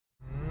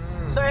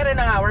So, ere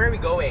na nga, where are we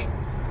going?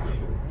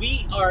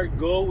 We are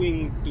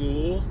going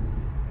to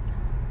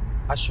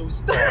A shoe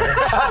store.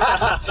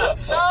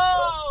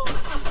 No!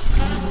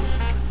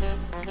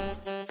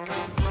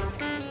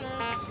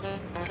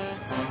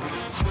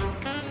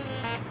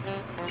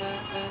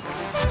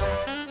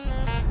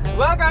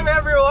 Welcome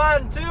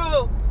everyone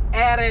to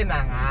Ere na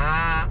nga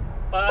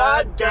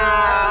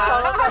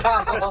podcast!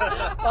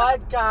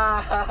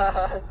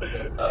 Podcast!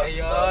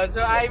 Ayun,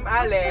 so I'm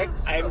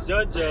Alex. I'm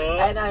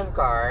Jojo. And I'm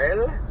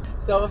Carl.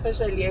 So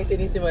officially ay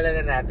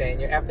sinisimulan na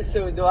natin yung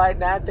episode 1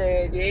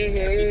 natin. Yay!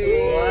 Episode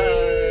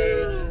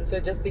 1!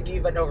 So just to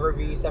give an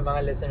overview sa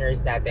mga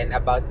listeners natin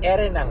about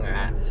Ere na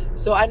nga.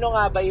 So ano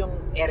nga ba yung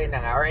Ere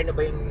na nga? Or ano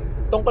ba yung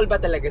tungkol ba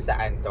talaga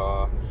saan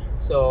to?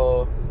 So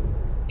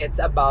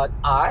it's about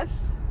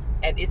us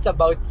and it's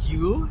about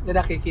you na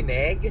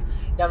nakikinig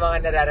ng mga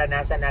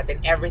nararanasan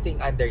natin,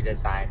 everything under the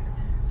sun.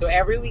 So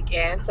every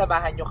weekend,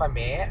 samahan nyo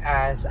kami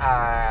as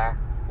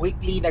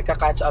weekly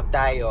nagka-catch up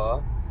tayo.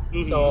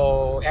 Mhm. So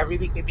every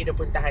week may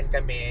pinupuntahan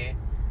kami.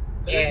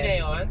 Tulad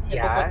ngayon, may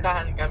yeah.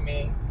 pupuntahan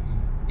kami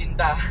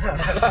tindahan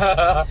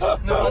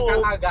na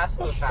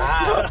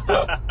magkakagastusan.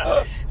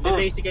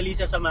 Basically,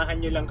 sasamahan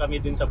nyo lang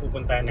kami dun sa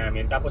pupuntahan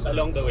namin. Tapos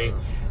along the way,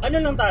 ano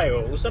lang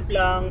tayo, usap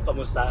lang,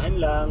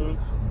 kamustahan lang,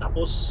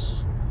 tapos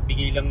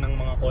bigay lang ng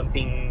mga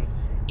konting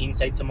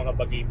insight sa mga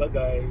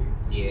bagay-bagay.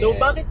 Yes. So,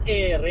 bakit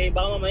ere?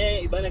 Baka mamaya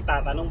iba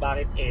nagtatanong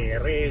bakit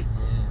ere?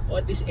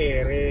 What is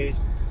ere?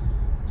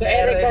 So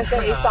ere Ere kasi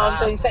na. is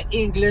something sa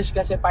English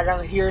kasi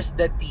parang here's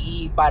the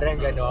tea, parang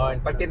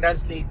ganon. Pag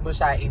tinranslate mo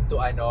siya into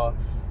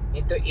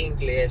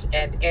English.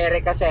 And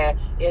ere kasi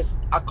is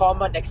a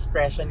common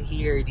expression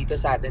here dito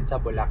sa atin sa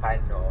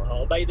Bulacan, no?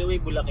 Oh, by the way,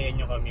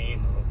 Bulakenyo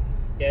kami, no?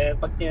 Kaya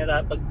pagka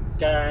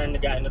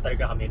nag-ano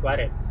talaga kami,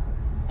 kuwari,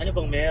 ano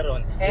bang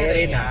meron?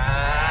 Ere na.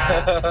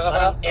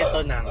 Parang eto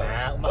na nga,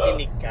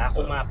 makinig ka,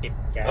 kumapit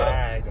ka.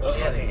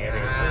 Ere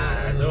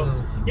na. So,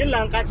 yun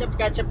lang, catch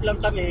up lang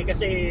kami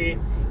kasi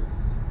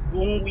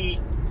buong week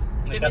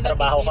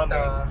nagtatrabaho kami.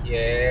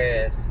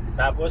 Yes.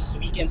 Tapos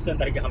weekends lang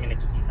talaga kami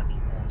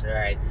nagkikita-kita.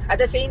 Right. At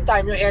the same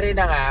time, yung ere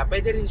na nga,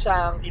 pwede rin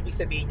siyang ibig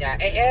sabihin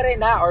niya, ere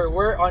na or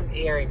we're on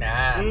air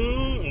na.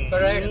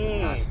 Correct.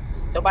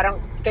 So parang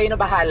kayo na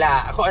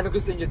bahala kung ano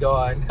gusto niyo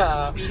doon.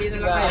 Pili na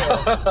lang kayo.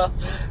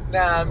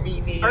 Na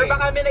meaning. Or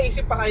baka may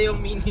naisip pa kayong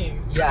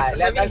meaning. Yeah,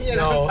 let us Sabihin niyo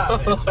lang know. sa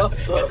amin.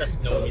 Let us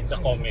know in the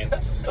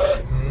comments.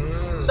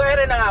 So,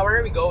 ere na nga, where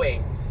are we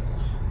going?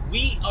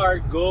 We are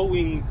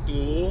going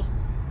to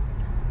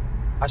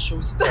A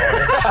shoe store.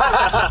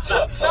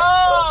 No!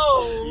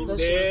 Sa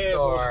shoe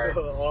store.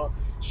 Oo.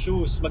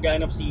 Shoes.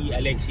 Maghanap si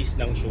Alexis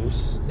ng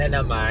shoes. Na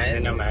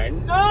naman.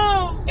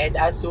 No! And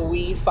as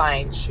we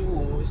find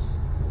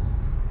shoes,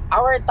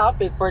 our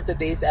topic for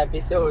today's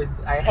episode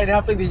ay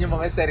hanapin din yung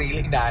mga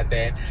sarili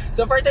natin.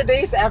 So for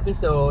today's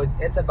episode,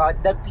 it's about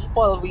the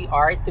people we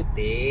are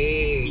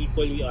today.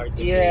 People we are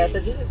today. Yes, so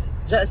just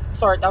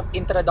sort of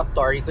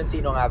introductory kung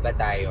sino nga ba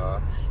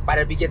tayo.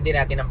 Para bigyan din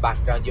natin ng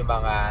background yung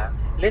mga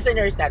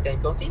listeners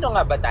natin kung sino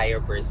nga ba tayo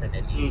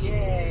personally.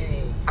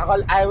 Yay!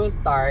 I will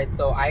start.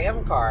 So, I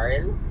am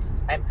Carl.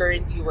 I'm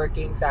currently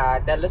working sa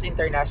Delos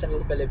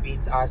International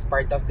Philippines as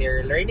part of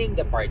their learning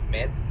and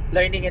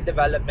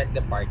development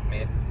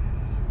department.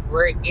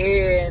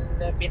 Wherein,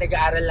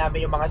 pinag-aaral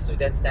namin yung mga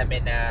students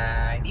namin na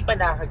hindi pa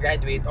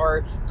nakaka-graduate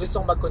or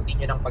gustong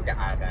mag-continue ng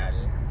pag-aaral.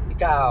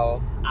 Ikaw?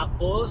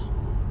 Ako,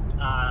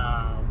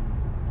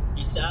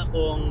 isa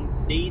akong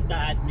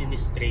data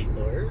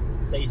administrator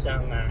sa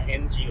isang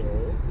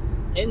NGO.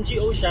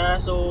 NGO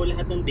siya, so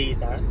lahat ng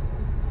data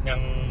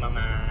ng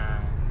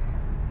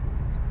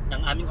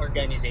aming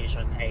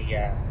organization ay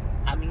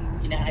aming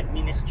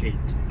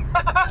ina-administrate.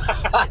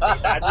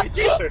 Data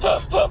administrator.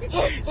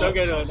 So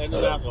gano'n, ano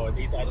na ako,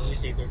 data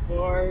administrator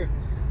for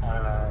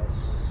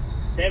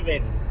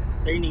 7,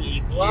 turning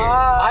 8 years.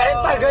 Wow! Ay,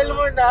 ang tagal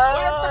mo na!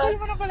 Ay, ang tagal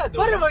mo na pala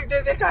doon. Para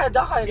magdedekada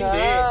ka na.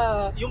 Hindi.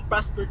 Yung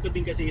past work ko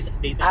din kasi is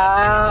data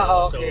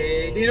Okay. So,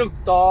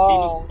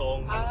 Dinugtong.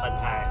 ng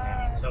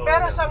tadhana. So,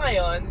 Pero sa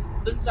ngayon,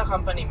 dun sa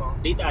company mo,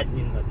 data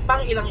admin na din. pang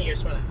ilang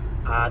years mo na?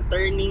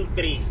 Turning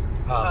 3.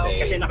 Okay.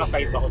 Kasi naka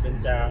 5 ako dun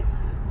sa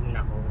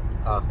una ko.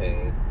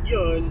 Okay.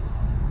 Yun.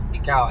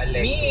 Ikaw,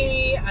 Alexis.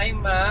 Me,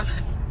 I'm a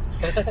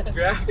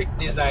graphic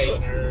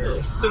designer.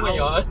 Gusto mo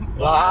yun?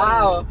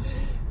 Wow!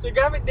 So,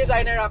 graphic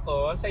designer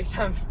ako sa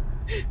isang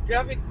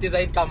graphic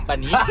design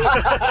company.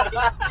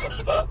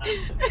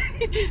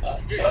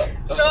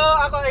 So,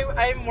 ako,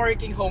 I'm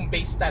working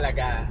home-based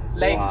talaga.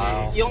 Like,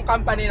 Wow. yung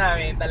company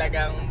namin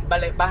talagang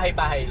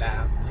bahay-bahay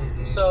lang.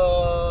 Mhm. So,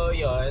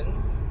 yun.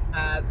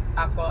 At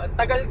ako,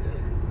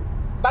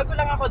 bago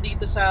lang ako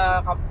dito sa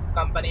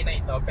company na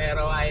ito,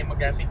 pero I am a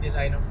graphic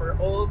designer for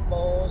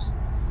almost,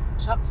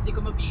 shucks, di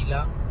ko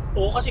mabilang.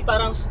 Oo, kasi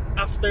parang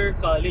after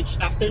college,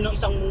 after ng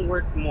isang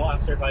work mo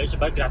after college,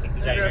 ba graphic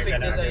designer Graphic ka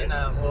na? design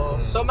na ako.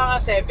 Mm. So, mga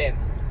 7.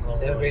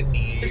 Oo. 7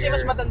 years. Kasi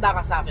mas matanda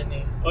ka sa akin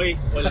eh. Oy,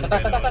 walang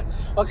gano'n.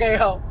 Okay,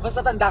 mas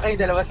matanda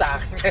kayong dalawa sa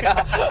akin. Kaya,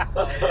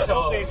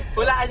 So, Okay.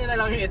 hulaan nyo na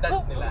lang yung edad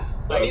nila.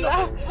 Ay, Nila?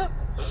 naku.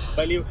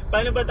 Baliw.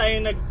 Paano ba tayo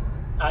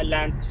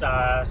land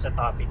sa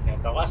topic na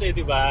to. Kasi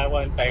 'di ba,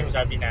 one time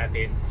sabi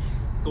natin,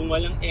 kung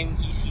walang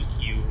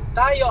MECQ,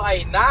 tayo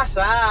ay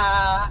nasa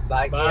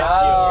Baguio.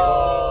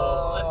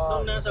 At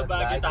nung nasa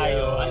Baguio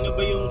tayo, ano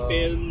ba yung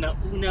film na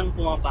unang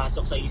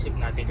pumapasok sa isip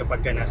natin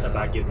kapag ka nasa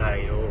Baguio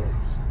tayo?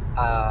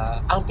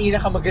 Ang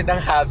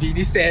pinakamagandang hobby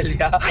ni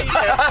Celia. Ay,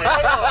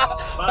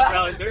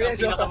 backgrounder, ang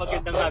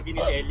pinakamagandang hobby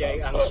ni Celia ay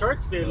ang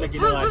short film na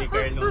ginawa ni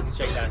Carl nung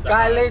siya nasa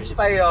College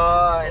pa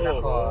yun. Oo.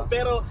 Ako.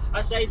 Pero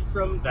aside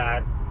from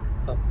that,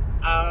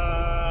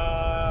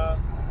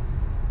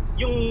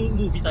 yung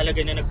movie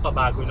talaga na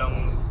nagpabago ng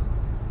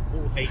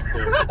buhay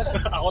ko.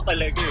 Ako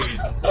talaga eh.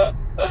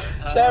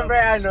 Siyempre,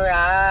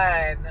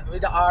 yan.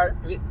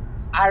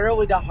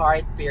 Arrow with a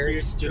heart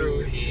pierced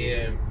through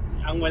him.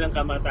 Ang walang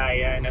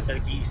kamatayan at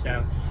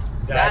nag-iisang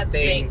That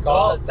thing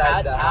called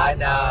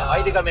tadhana.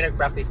 Ay, hindi kami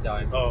nag-practice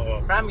doon. Oo.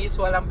 Promise,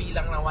 walang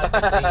bilang na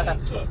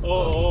 1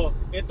 Oo.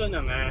 Ito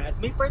na nga. At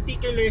may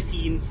particular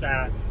scene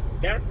sa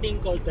That Thing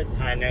Called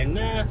Tadhana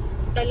na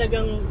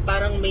talagang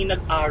parang may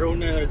nag-arrow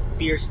na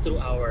pierce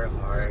through our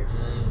heart.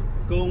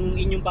 Kung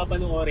inyong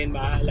papanoorin,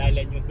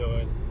 maaalala nyo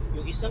doon,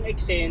 yung isang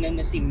eksena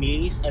na si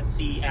Mace at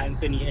si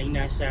Anthony ay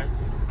nasa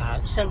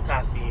isang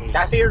cafe.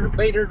 Cafe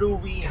by the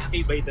Ruins.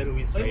 Cafe by the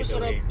Ruins, by the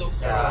masarap way. daw.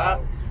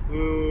 Sarap.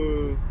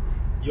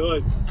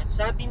 Yun. At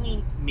sabi ni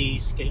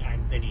Mace kay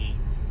Anthony,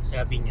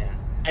 sabi niya,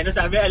 ano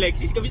sabi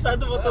Alexis?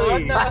 Kabisado mo to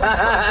eh.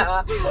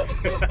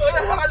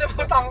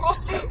 Nakalimutan ko.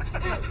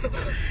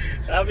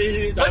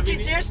 sabi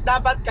Cheers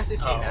dapat kasi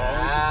sila.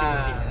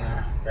 cheers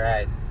sila.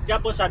 Right.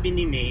 Tapos sabi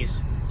ni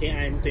Mace kay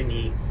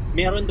Anthony,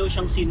 meron daw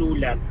siyang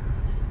sinulat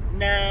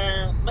na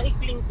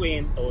maikling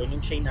kwento nung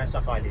siya nasa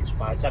college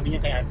pa. Sabi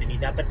niya kay Anthony,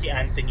 dapat si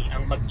Anthony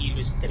ang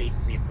mag-illustrate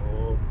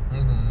nito.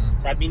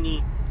 Mm-hmm.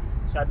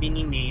 Sabi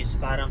ni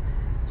Mace, parang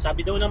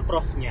sabi daw ng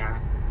prof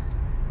niya,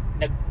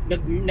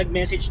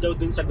 nag-message daw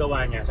dun sa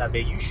gawa niya.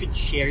 Sabi, you should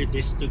share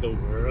this to the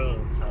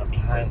world. Sabi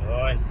niya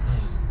gano'n.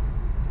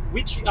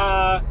 Which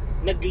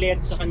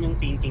nag-led sa kanyang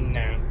thinking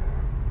na,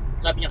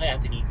 sabi niya kay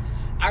Anthony,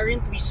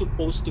 aren't we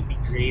supposed to be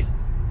great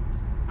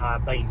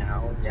by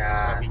now?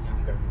 Yeah. Sabi niya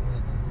gano'n.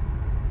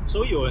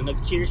 So yun,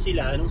 nag-cheer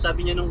sila. Anong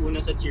sabi niya nung una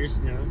sa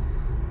cheers niya?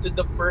 To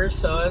the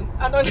person.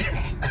 Ano?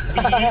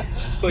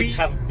 Could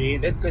have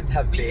been. It could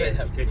have been.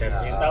 Could have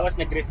been. Tapos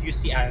nag-refuse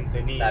si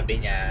Anthony.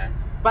 Sabi niya.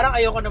 Parang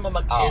ayoko naman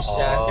mag-cheers Oo.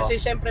 dyan. Kasi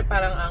syempre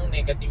parang ang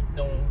negative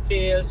nung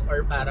feels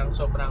or parang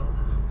sobrang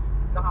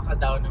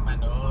nakaka-down naman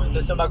nun. So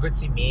sumagot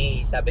si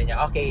May. Sabi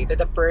niya, okay, to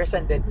the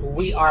person that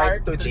we are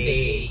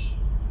today.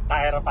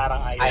 Pero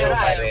parang Ayaw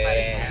pa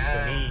rin.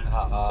 Anthony.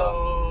 Oo. So,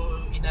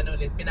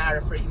 inulit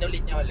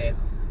niya ulit.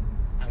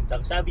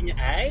 Ang sabi niya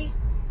ay,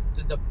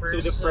 To the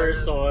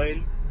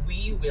person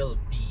we will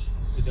be.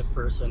 To the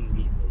person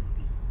we will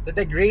be. To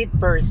the great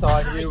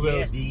person we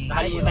will Yes. be.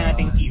 Nakalimutan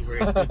natin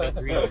keyword. To the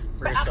great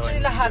person. Actually,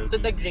 we lahat will to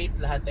be. the great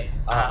lahat eh.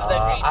 Ah, To the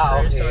great ah,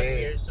 person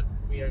okay.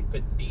 we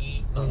could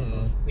be.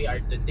 Mhm. We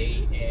are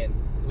today and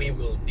we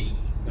will be.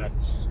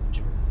 That's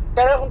true.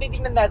 Pero kung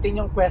titignan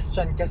natin yung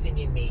question kasi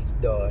ni Mace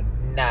doon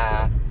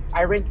na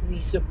aren't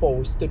we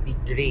supposed to be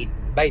great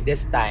by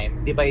this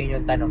time? Di ba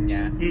yun yung tanong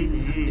niya?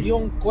 Mm-hmm.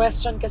 Yung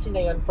question kasi na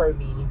yun for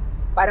me,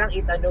 parang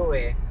it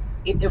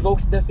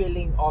evokes the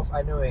feeling of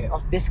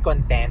of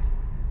discontent.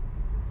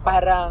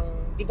 Parang,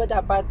 di ba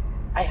dapat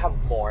I have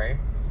more?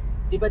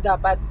 Di ba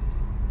dapat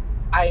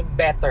I'm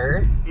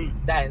better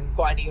than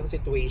kung ano yung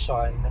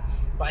situation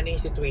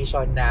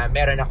na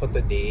meron ako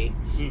today?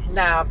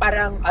 Na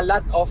parang a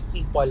lot of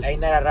people ay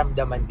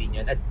nararamdaman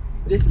din yun. At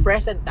this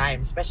present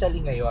time,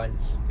 especially ngayon,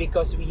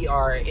 because we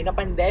are in a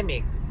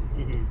pandemic,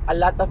 a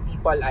lot of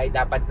people ay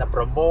dapat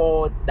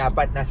na-promote,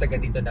 dapat nasa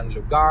ganito ng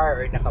lugar,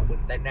 or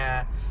nakapunta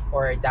na,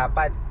 or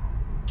dapat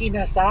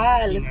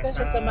kinasal,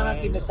 especially sa mga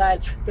kinasal,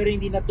 pero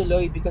hindi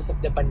natuloy because of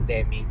the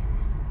pandemic.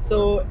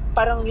 So,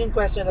 parang yung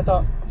question na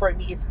to, for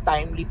me, it's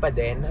timely pa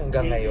din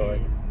hanggang ngayon.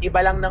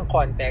 Iba lang ng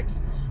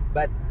context,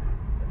 but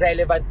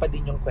relevant pa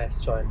din yung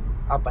question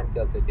up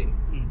until today.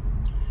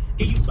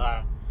 Kayo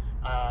ba,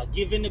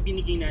 given na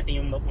binigay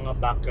natin yung mga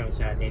backgrounds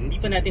natin, hindi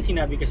pa natin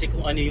sinabi kasi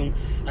kung ano yung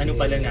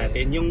pala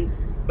natin, yung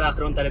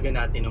background talaga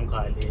natin ng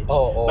college.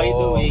 Oo. By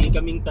the way,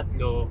 kaming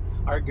tatlo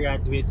are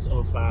graduates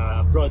of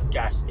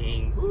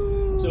broadcasting.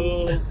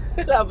 So,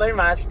 Labay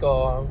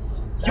masko.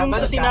 yung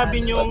sa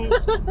sinabi nyong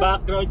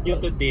background nyo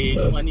today,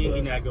 kung ano yung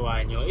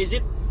ginagawa nyo, is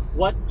it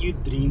what you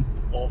dreamed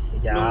of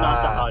nung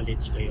nasa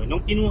college kayo?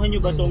 Nung kinuha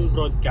nyo ba tong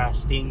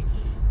broadcasting,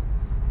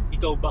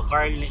 ikaw ba,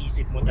 Carl,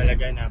 naisip mo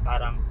talaga na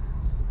parang,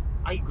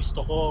 ay,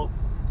 gusto ko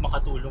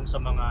makatulong sa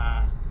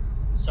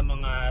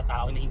mga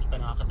tao na hindi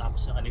pa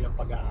nakakatapos ng kanilang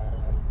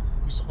pag-aaral.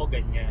 Gusto ko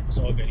ganyan,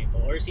 gusto ko ganito.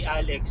 Or si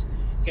Alex,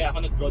 kaya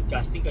ako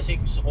nag-broadcasting kasi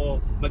gusto ko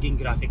maging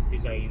graphic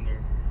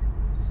designer.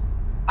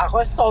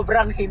 Ako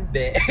sobrang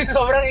hindi.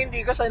 Sobrang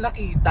hindi ko siya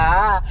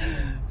nakita.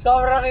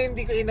 Sobrang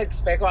hindi ko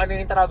in-expect kung ano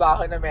yung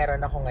trabaho na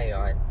meron ako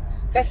ngayon.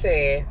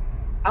 Kasi,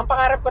 ang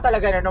pangarap ko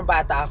talaga nung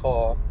bata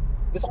ako,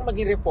 gusto kong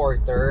maging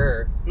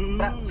reporter.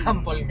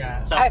 Sample nga.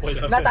 Sample.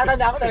 Ay,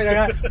 natatanda ko talaga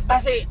na,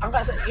 kasi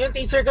yung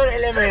teacher ko ng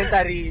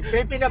elementary,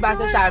 may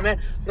pinabasa siya amin,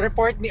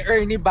 report ni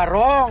Ernie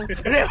Barong.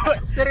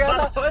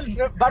 Seryoso?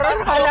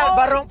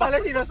 Barong pala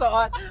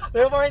sinusuot.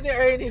 Report ni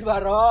Ernie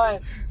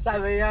Barong.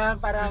 Sabi niya,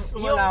 parang,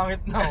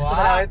 Sumalangit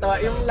nawa.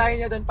 Yung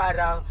line niya doon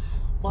parang,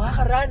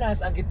 mga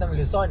karanas ang gitnang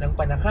Luzon, ang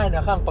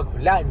panakanakang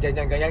pag-ulan,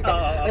 ganyan.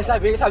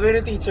 Sabi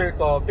ng teacher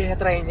ko,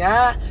 pinatry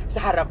niya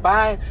sa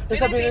harapan. So,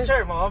 sino yung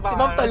teacher mo? Si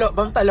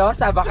Ma'am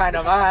Talosa, baka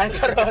naman.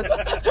 Charot.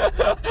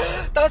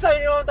 Tapos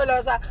sabi ni Ma'am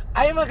Talosa,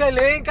 ay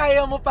magaling,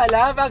 kaya mo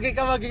pala, bagay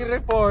ka maging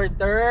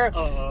reporter.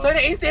 So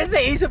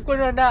naisip ko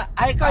na,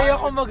 ay kaya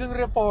ko maging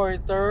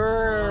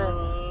reporter.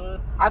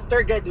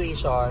 After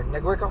graduation,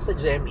 nag-work ako sa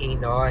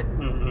GMA noon.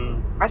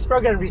 As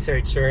program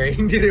researcher,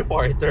 hindi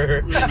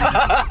reporter.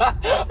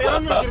 Pero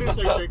nung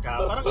nag-researcher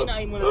ka, parang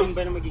inaay mo na rin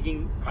ba na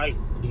magiging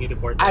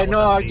reporter?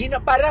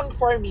 Parang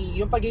for me,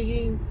 yung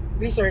pagiging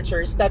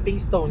researcher,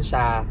 stepping stone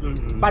siya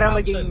para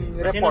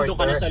maging reporter. Kasi nandun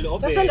ka na sa loob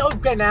Nasa loob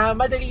ka na,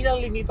 madali nang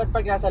lumipat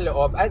pag nasa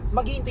loob at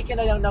maghihintay ka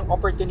na lang ng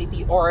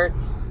opportunity or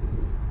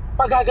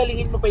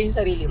pagagalingin mo pa yung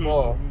sarili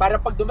mo para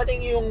pag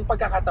dumating yung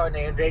pagkakataon na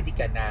yun, ready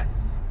ka na.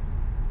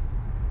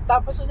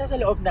 Tapos nung nasa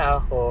loob na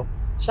ako,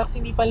 shucks,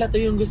 hindi pala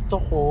to yung gusto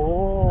ko.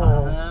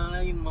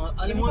 Yung mga,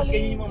 alam mo,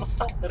 ganyan yung mga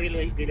masakit na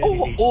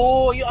realization.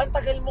 Yung ang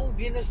tagal mong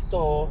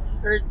ginusto,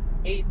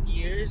 8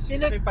 years,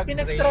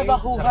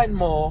 pinagtrabahuhan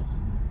mo,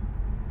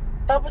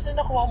 tapos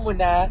na nakuha mo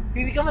na,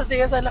 hindi ka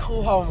masaya sa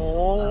nakuha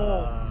mo.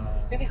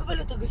 Hindi ka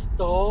pala to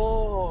gusto.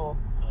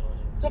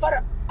 So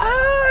parang,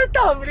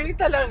 tumbling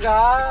talaga.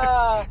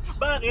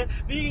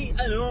 Bakit?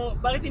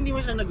 Bakit hindi mo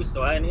siya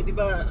nagustuhan? Di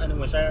ba,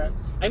 mo siya,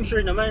 I'm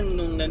sure naman,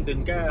 nung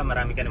nandun ka,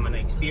 marami ka naman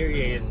na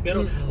experience.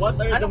 Pero, what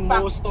are the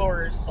most...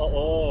 factors?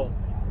 Oo.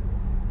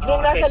 Nung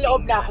nasa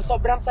loob na ako,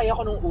 sobrang saya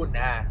ko nung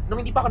una.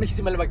 Nung hindi pa ako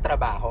nagsisimula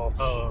magtrabaho.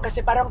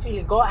 Kasi parang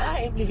feeling ko,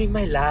 I'm living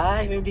my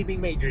life. I'm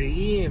living my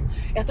dream.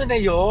 Eto na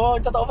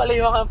yun. Totoo pala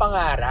yung mga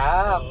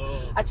pangarap.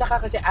 At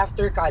saka kasi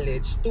after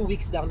college, 2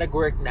 weeks lang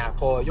nag-work na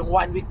ako. Yung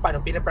 1 week pa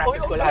nung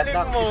pinapractice ko lahat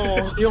ng...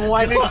 Yung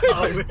 1 week pa.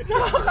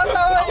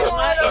 Nakakatawa yung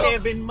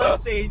 11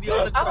 months hindi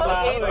ako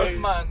nagtrabaho.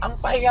 Ang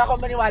pahinga ko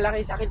maniwala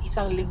kayo sa akin,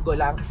 1 linggo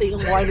lang. Kasi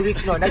yung 1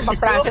 week no,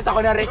 nagpa-process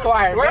ako ng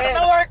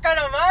requirements. Work ka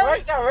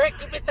naman! Work.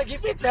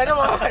 Gipit na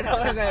naman.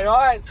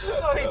 Ngayon.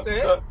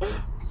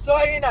 So,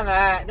 ayun na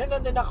nga.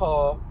 Nandun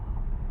ako.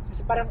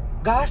 Kasi parang,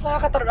 gosh,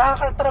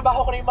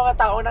 nakakatrabaho ko na yung mga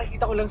tao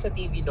nakikita ko lang sa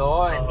TV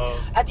noon.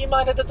 At yung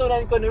mga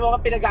natutunan ko, yung mga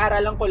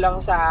pinag-aaralan ko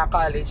lang sa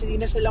college, hindi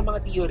na sila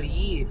mga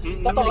theory.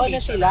 Totoo na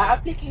sila.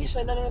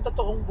 Application na ng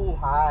totoong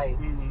buhay.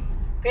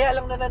 Kaya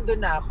lang na nandun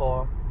na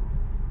ako,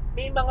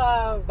 may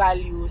mga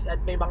values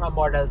at may mga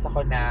morals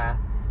ako na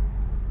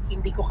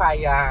hindi ko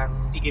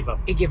kayang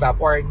i-give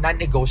up or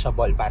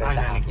non-negotiable para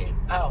sa akin.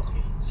 Okay.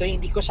 So,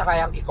 hindi ko siya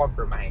kayang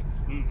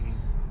i-compromise.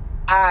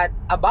 At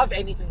above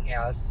anything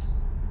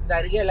else,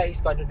 na-realize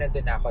ko nung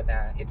nandun ako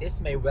na it is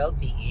my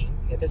well-being,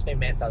 it is my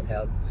mental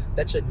health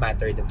that should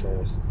matter the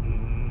most.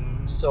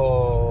 So,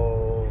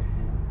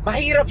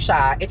 mahirap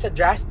siya. It's a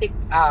drastic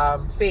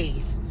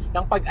phase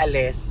ng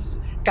pag-alis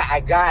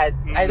kaagad.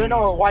 I don't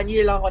know, 1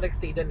 year lang ako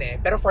nag-stay dun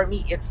eh. Pero for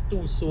me, it's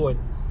too soon.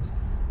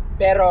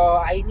 Pero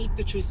I need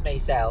to choose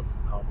myself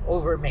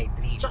over my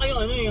dream. Tsaka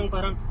yung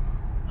parang,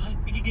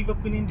 i-give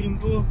up ko na yung dream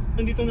ko.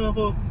 Nandito na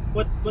ako.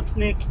 What's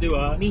next, di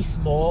ba?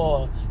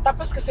 Mismo.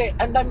 Tapos kasi,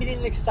 ang dami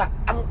din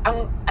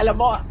alam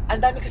mo, ang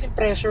dami kasing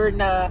pressure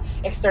na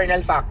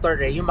external factor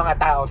eh. Yung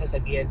mga tao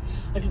sasabihin,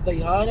 ano ba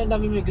yan? Ang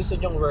dami may gusto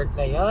niyong work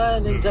na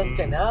yan. Nandyan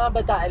ka na.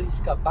 Ba't aalis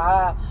ka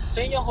pa?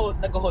 So yun yung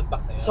nag-hold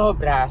back sa'yo?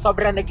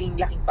 Sobra naging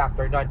laking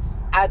factor nun.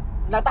 At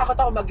natakot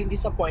ako maging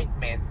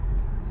disappointment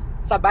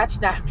sa batch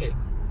namin.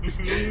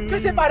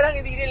 Kasi parang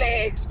hindi nila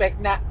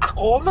i-expect na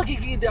ako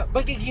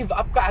mag-give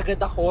up ka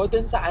agad ako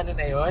dun sa ano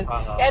na yun.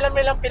 Kaya alam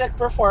nilang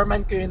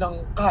pinag-performan ko yun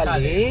ng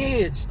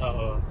college.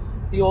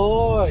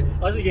 Yun.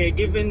 Sige,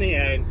 given na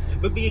yan,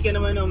 magbigay ka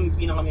naman ng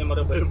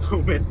pinaka-memorable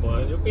moment mo.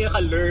 Yung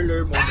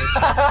pinaka-learner moment.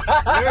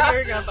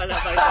 Learner nga pala,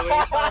 by the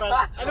way. Parang,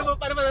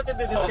 paano ba natin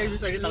na-describe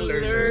yung salitang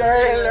learner?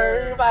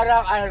 Learner,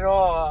 parang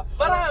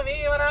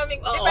Maraming.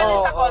 Depende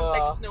sa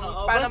context nung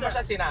paano mo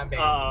siya sinabi.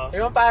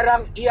 Yung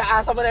parang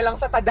iaasa mo na lang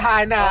sa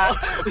tadhana.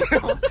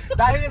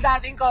 Dahil yung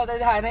dating ko,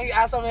 tadhana,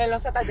 iaasa mo na lang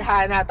sa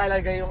tadhana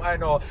talaga yung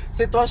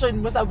sitwasyon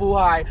mo sa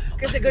buhay.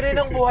 Kasi ganun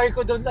ang buhay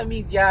ko doon sa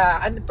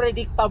media.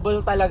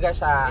 Unpredictable talaga siya.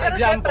 Pero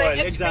syempre,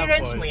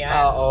 experience mo yan.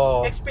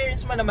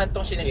 Experience mo naman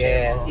tong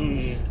sinishare mo.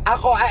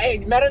 Ako,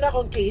 meron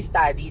akong case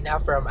study na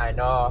from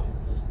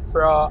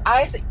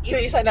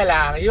yung isa na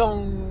lang, yung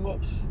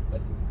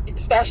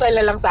special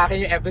na lang sa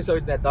akin yung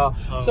episode na to.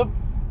 So,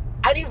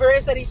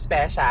 anniversary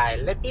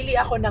special, napili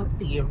ako ng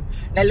team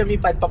na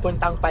lumipad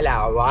papuntang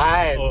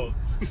Palawan.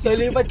 So,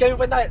 lipad kami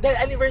dahil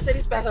anniversary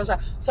special siya.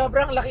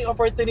 Sobrang laking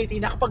opportunity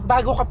na kapag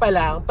bago ka pa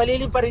lang,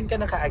 paliliparin ka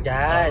na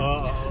kaagad.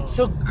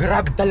 So,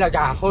 grab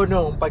talaga ako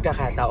nung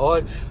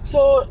pagkakataon.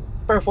 So,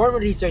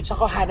 perform research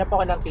ako, hanap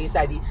ako ng case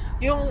study.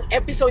 Yung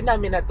episode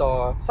namin na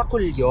to, sa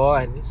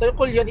Kulyon. So yung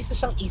Kulyon, isa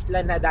siyang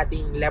isla na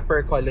dating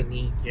leper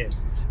colony.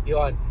 Yes.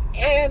 Yun.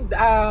 And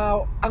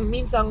ang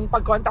minsang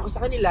pag-contact ko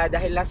sa kanila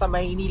dahil nasa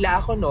Maynila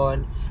ako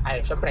noon,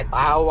 ay syempre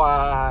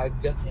tawag,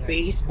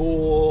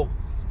 Facebook.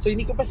 So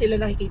hindi ko pa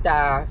sila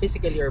nakikita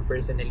physically or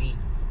personally.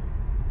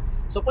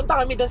 So punta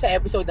kami doon sa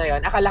episode na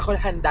yon. Akala ko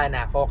handa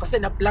na ako kasi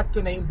na-plot ko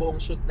na yung buong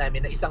shoot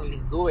namin na 1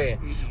 linggo eh.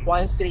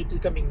 One straight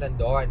week kaming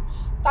nandun.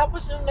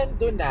 Tapos nung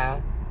nandun na,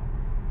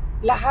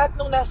 lahat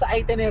nung nasa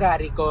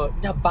itinerary ko,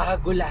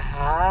 nabago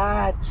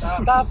lahat.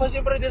 Tapos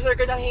yung producer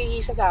ko nang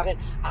hingi siya sa akin,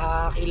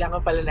 kailangan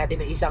pala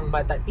natin ng isang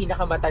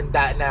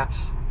pinakamatanda na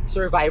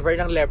survivor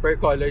ng leper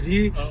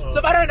colony. Uh-oh.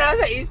 So parang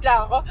nasa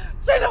isla ako,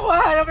 saan ako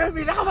hanap ng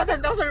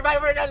pinakamatandang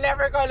survivor ng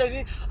leper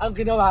colony? Ang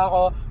ginawa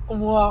ko,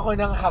 kumuha ko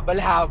ng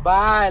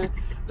habal-habal.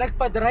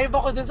 Nagpa-drive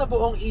ako dun sa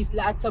buong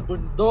isla at sa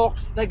bundok.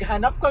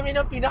 Naghanap kami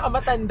ng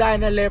pinakamatanda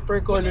na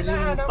leper colony.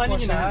 Paano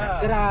yun na?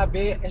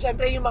 Grabe.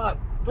 Siyempre yung mga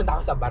punta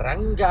ako sa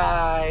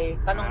barangay,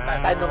 tanong,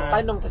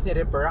 tapos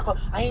ni-refer ako,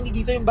 ay hindi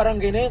dito yung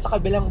barangay na yun, sa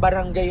kabilang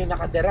barangay yung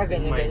nakatira,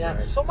 ganyan.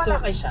 So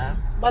malaki siya?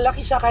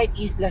 Malaki siya kahit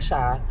isla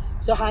siya,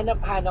 so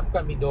hanap-hanap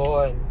kami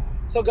doon.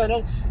 So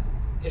ganun,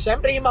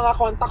 siyempre yung mga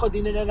kontak ko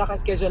din na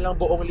nakaschedule ng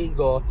buong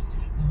linggo,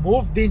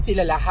 move din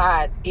sila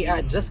lahat,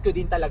 i-adjust ko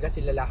din talaga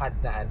sila lahat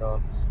na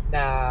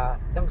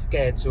ng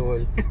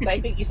schedule. So I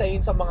think isa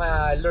yun sa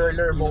mga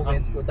learner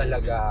moments ko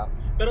talaga.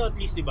 Pero at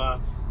least, di ba,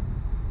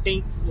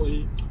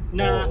 thankful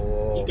na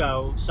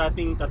ikaw, sa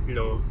ating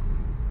tatlo,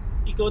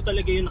 ikaw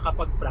talaga yung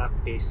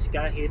nakapag-practice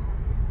kahit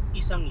 1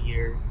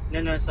 year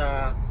na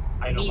nasa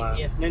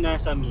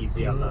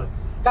media ka.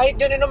 Kahit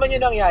yun na naman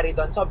yung nangyari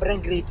doon, sobrang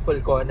grateful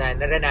ko na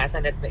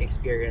naranasan at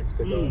na-experience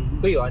ko doon.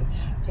 Ko yun.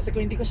 Kasi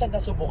kung hindi ko siya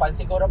nasubukan,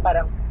 siguro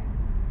parang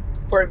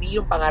for me,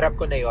 yung pangarap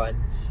ko na yun,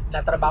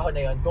 na trabaho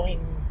na yun,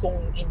 kung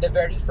in the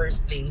very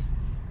first place,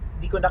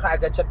 hindi ko na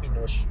kaagad siya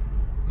pinush,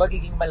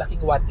 magiging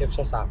malaking what if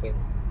siya sa akin.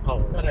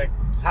 Correct.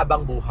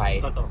 Habang buhay.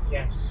 Totoo.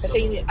 Yes.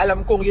 Kasi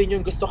alam kong yun yung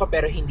gusto ko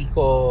pero hindi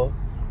ko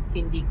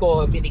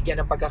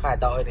binigyan ng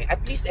pagkakataon eh. At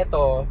least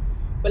ito,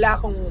 wala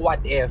akong what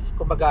if.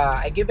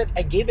 Kumbaga, I gave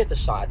it a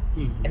shot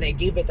and I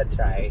gave it a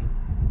try.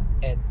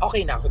 And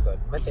okay na ako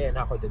doon. Masaya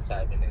na ako doon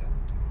sa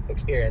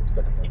experience ko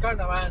naman. Ikaw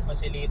naman,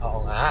 Joselitos.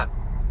 Oo nga.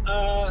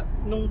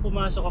 Nung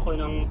pumasok ako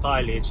ng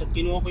college at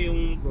kinuha ko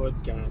yung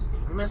broadcasting,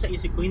 nasa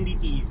isip ko hindi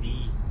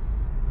TV,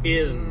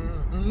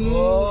 film.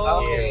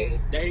 Okay.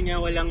 Dahil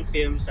nga walang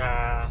film sa,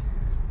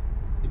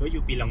 di ba,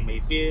 UP lang may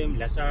film,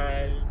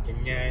 Lasal,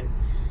 ganyan.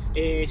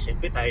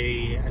 Syempre tayo,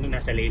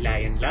 nasa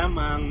laylayan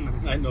lamang,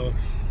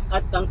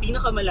 At ang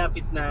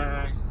pinakamalapit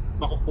na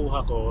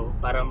makukuha ko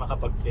para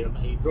makapag-film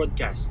ay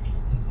broadcasting.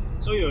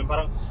 So yun,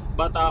 parang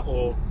bata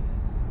ako,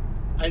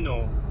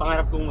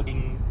 pangarap kong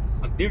maging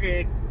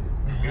mag-direct,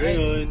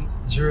 ganun.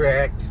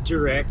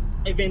 Direct.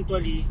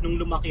 Eventually, nung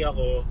lumaki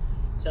ako,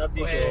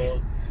 sabi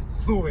ko,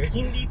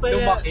 hindi pala.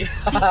 Lumaki.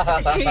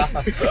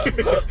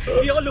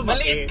 Hindi ako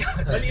lumaki.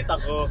 Maliit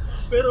ako.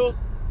 Pero,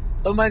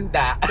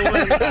 Tumanda.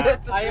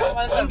 Ayaw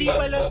ka hindi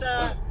pala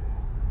sa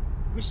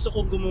gusto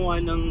kong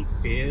gumawa ng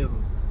film.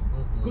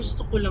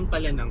 Gusto ko lang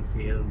pala ng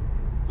film.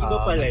 Iba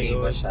pala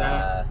yun.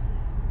 Na,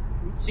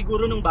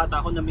 siguro nung bata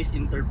ako na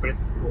misinterpret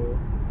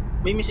ko.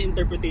 May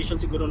misinterpretation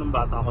siguro nung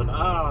bata ako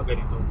na,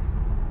 ganito.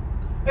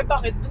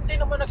 Bakit? Doon din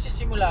naman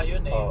nagsisimula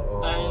yun eh.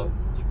 Oo.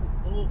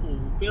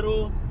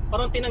 Pero,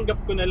 parang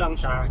tinanggap ko na lang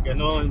siya,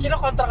 ganon.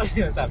 Kinakontra ko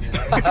sinasabi mo.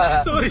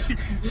 Sorry.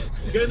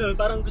 Ganon,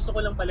 parang gusto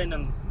ko lang pala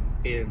ng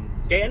film.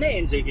 Kaya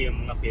na-enjoy ko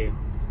yung mga film.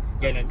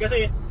 Ganon.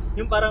 Kasi,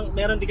 yung parang,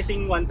 meron din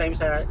kasing one time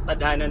sa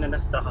tadhana na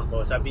na-struck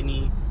ako. Sabi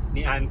ni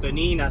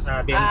Anthony,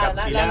 nasa Bencap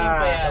sila.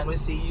 Sa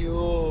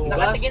museum.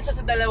 Nakatingin siya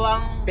sa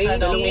dalawang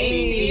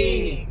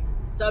painting.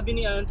 Sabi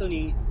ni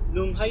Anthony,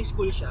 nung high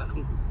school siya,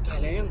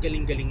 kala niya, ang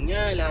galing-galing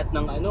niya. Lahat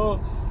ng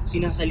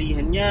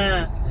sinasalihan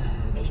niya.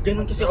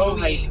 Ganon kasi ako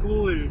nung high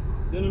school.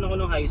 Ganun ako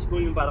nung high school,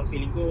 yung parang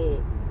feeling ko,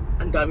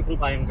 ang dami kong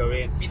kayang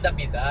gawin.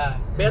 Bida-bida.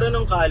 Pero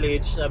nung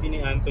college, sabi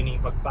ni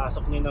Anthony,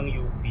 pagpasok niya ng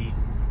UP,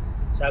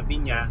 sabi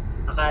niya,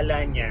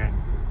 akala niya,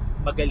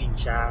 magaling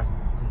siya.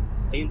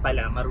 Ayun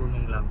pala,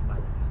 marunong lang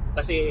pala.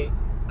 Kasi,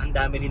 ang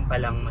dami rin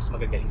palang mas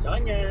magagaling sa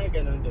kanya,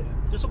 ganun.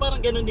 So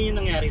parang ganun din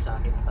yung nangyari sa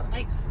akin. Parang,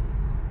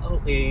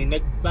 okay,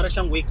 para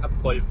siyang wake-up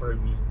call for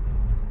me.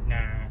 Na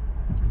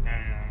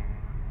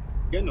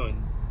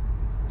ganun.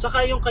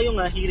 Saka yung kayo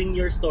nga, hearing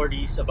your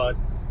stories about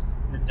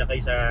nandiyan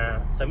kayo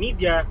sa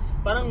media,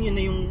 parang yun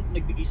na yung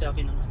nagbigay sa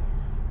akin ng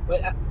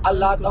Well, a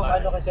lot of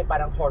kasi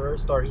parang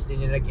horror stories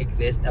din yung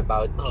nag-exist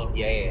about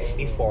media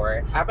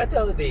before. Up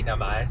until today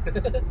naman.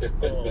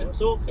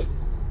 So,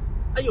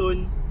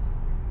 ayun,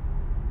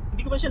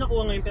 hindi ko ba siya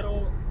nakuha ngayon pero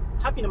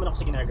happy naman ako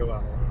sa ginagawa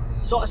ko.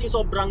 So, as in,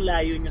 sobrang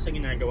layo niya sa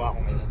ginagawa ko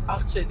ngayon.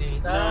 Actually,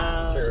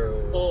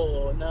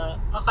 True. Na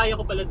kaya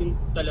ko pala din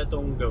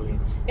tong gawin.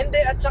 Hindi,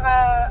 at saka,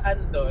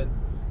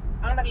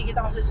 ang nakikita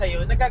ko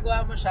sa'yo,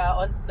 nagagawa mo siya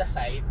on the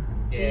side.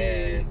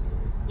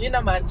 Yes. Yun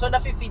naman, so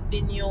nafe-feed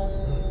din yung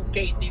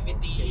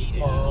creativity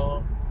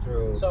mo.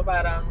 True. So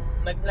parang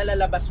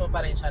nalalabas mo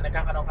pa rin siya,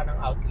 nagkakaroon ka ng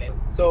outlet.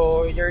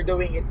 So, you're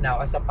doing it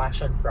now as a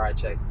passion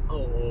project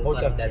Oo.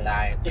 most of the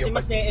parang time. Kasi Yung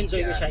mas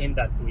na-enjoy ko pagtitigan. siya in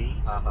that way.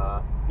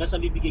 Aha. Mas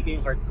nabibigay ko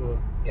yung heart ko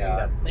in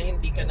Yeah. that. Na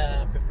hindi ka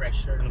na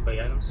pressure. Ano ba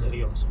yan? Ang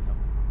seryoso na.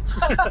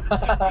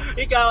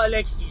 Ikaw,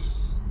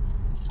 Alexis.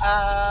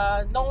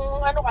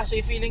 Nung ano kasi,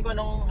 feeling ko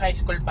nung high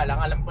school pa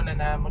lang, alam ko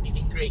na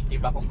magiging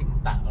creative akong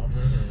tao.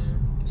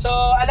 So,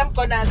 alam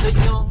ko na doon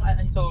yung,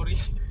 sorry.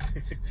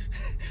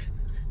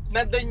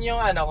 na doon yung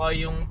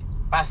yung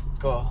path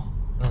ko.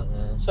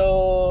 So,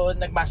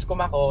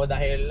 nag-mascom ako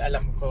dahil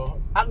alam ko,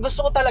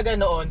 gusto ko talaga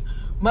noon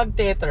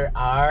mag-theater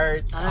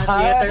arts.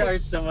 Theater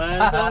arts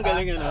naman. So, ang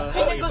galing ano.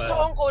 Yun yung gusto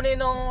kong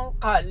kunin nung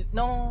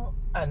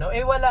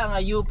wala nga,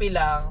 UP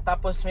lang,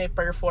 tapos may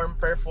perform.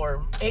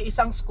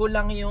 Isang school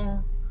lang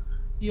yung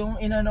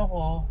inano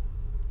ko,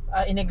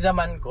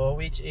 in-examan ko,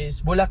 which is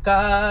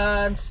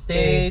Bulacan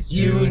State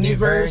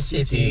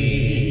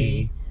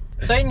University.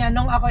 So yun nga,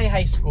 nung ako ay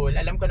high school,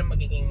 alam ko na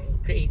magiging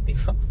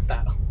creative ang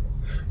tao.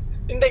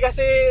 Hindi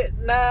kasi,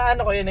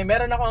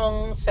 meron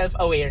akong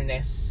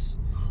self-awareness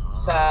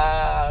sa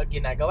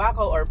ginagawa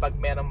ko or pag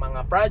merong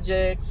mga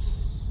projects,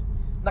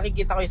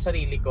 nakikita ko yung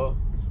sarili ko.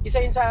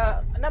 Isa yun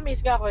sa,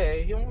 na-miss nga ako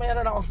yung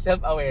meron akong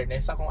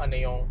self-awareness sa kung ano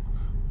yung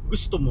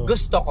Gusto mo.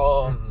 gusto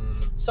ko.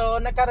 So,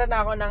 nagkaroon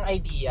ako ng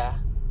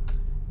idea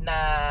na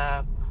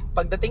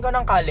pagdating ko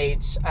ng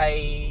college ay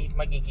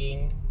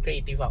magiging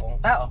creative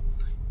akong tao.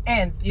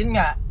 And, yun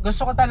nga,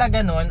 gusto ko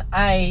talaga nun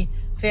ay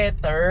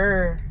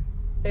theater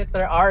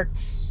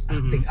arts.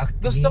 Acting.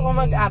 Gusto ko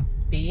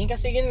mag-acting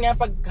kasi yun nga,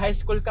 pag high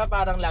school ka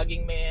parang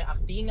laging may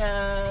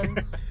actingan.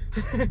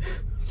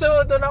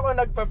 So, doon ako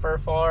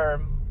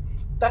nagpa-perform.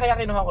 Kaya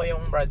kinuha ko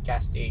yung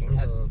broadcasting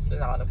at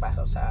doon ako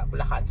nagpasok sa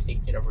Bulacan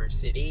State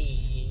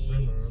University.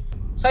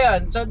 So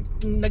yun,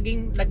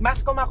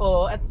 nag-mascom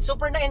ako at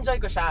super na-enjoy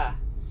ko siya.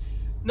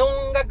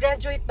 Nung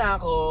nag-graduate na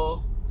ako,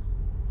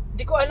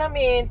 hindi ko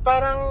alamin,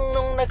 parang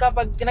nung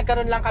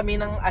nagkaroon lang kami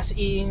ng as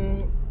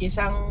in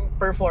isang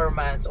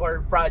performance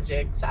or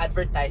project sa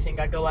advertising,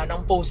 gagawa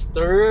ng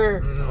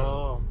poster.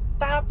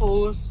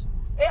 Tapos,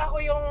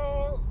 ako yung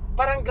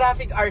parang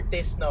graphic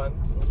artist nun.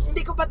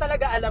 Hindi ko pa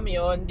talaga alam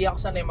yon, hindi ako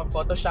sanay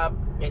mag-Photoshop,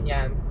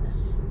 ganyan.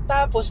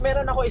 Tapos,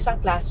 meron ako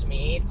isang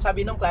classmate,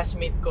 sabi nung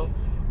classmate ko,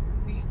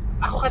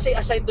 ako kasi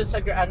assigned dun sa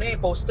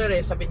poster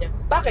sabi niya,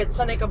 bakit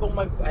sanay ka bang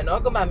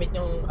gumamit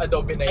yung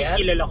Adobe na yan?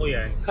 Ay, kilala ko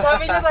yan.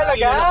 Sabi niya talaga.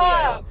 Kilala ko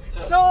yan.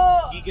 So,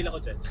 Gigil ako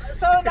dyan.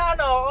 so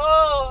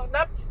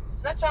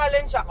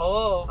na-challenge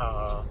ako.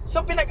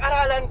 So,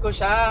 pinag-aralan ko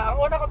siya.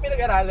 Ang una ko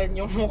pinag-aralan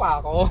yung mukha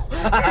ko.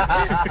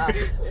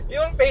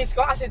 Yung face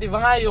ko, kasi di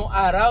ba nga yung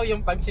araw,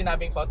 yung pag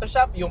sinabing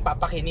Photoshop, yung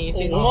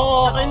papakinisin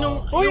mo. Tsaka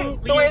yung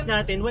reels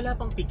natin, wala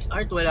pang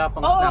PixArt, wala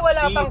pang Oo, Snapseed.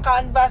 wala pang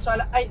Canvas,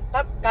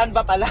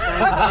 Canva pala.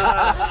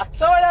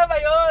 So, wala ba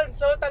yun?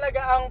 So,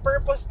 talaga, ang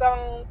purpose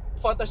ng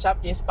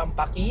Photoshop is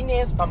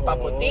pampakinis,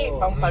 pampaputi,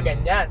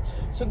 pampaganyan.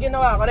 So,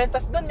 ginawa ko rin.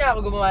 Tapos, doon nga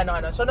ako gumawa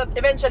ng So,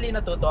 eventually,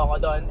 natuto ako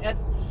doon. At,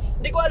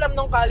 hindi ko alam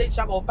nung college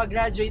ako,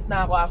 pag-graduate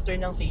na ako after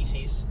ng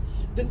thesis,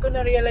 doon ko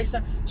na-realize na,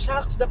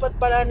 shucks, dapat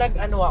pala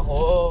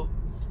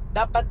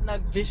dapat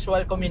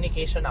nag-visual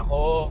communication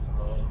ako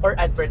or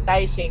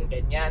advertising,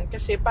 ganyan.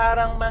 Kasi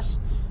parang mas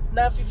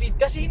na-feed,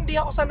 kasi hindi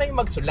ako sanay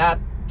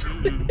magsulat.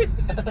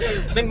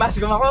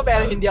 Nag-mascom ako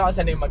pero hindi ako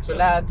sanay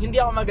magsulat.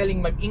 Hindi ako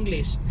magaling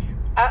mag-English.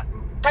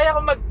 Kaya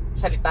ako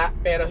magsalita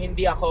pero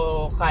hindi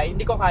ko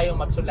kayang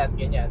magsulat,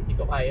 ganyan. Hindi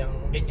ko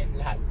kayang ganyan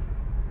lahat.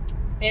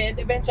 And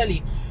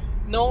eventually,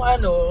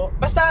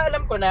 basta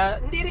alam ko na,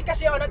 hindi rin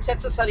kasi ako nag-set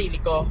sa sarili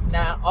ko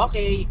na,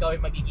 okay, ikaw ay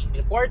magiging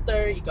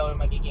reporter, ikaw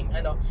ay magiging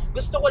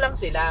gusto ko lang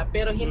sila,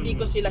 pero hindi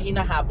ko sila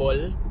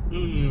hinahabol.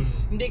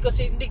 Hindi ko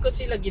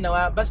sila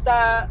ginawa.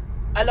 Basta,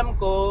 alam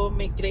ko,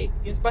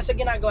 basta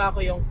ginagawa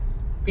ko yung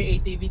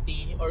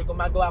creativity or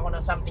gumagawa ako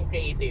ng something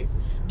creative,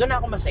 doon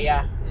ako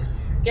masaya.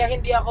 Kaya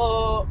hindi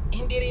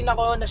rin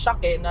ako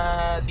na-shock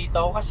na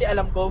dito ako kasi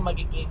alam ko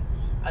magiging,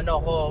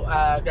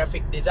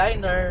 graphic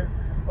designer,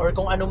 or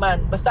kung ano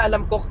man. Basta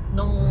alam ko,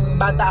 nung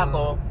bata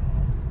ako,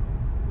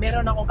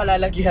 meron akong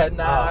kalalagyan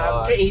na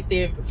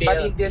creative field.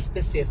 But hindi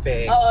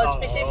specific.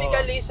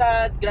 Specifically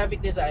sa graphic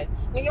design.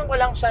 Ngayon ko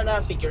lang siya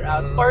na-figure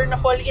out. Or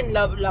na-fall in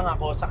love lang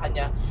ako sa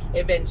kanya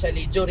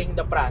eventually during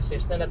the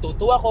process na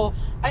natutuwa ko.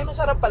 Ay,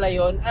 masarap pala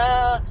yun.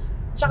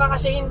 Tsaka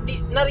kasi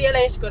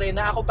na-realize ko rin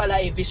na ako pala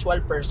ay visual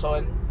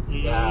person.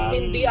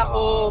 Hindi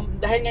ako,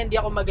 dahil nga hindi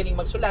ako magaling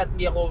magsulat,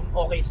 hindi ako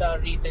okay sa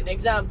written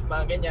exam,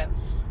 mga ganyan.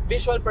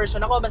 Visual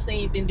person ako, mas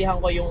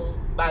naiintindihan ko yung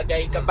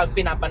bagay kapag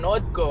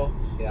pinapanood ko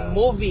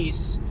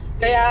movies.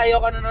 Kaya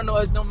ayoko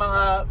nanonood ng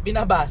mga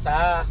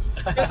binabasa.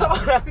 Gusto ko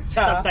lang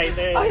siya.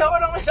 Subtitle. Ayoko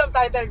nang may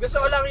subtitle.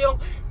 Gusto ko lang yung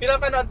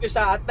pinapanood ko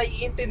siya at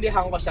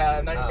naiintindihan ko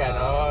siya ng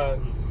ganon.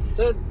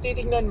 So,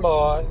 titignan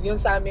mo,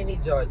 yung sa amin ni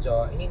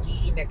Jojo,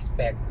 hindi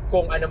in-expect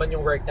kung ano man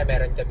yung work na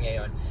meron kami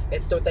ngayon.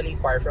 It's totally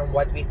far from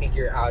what we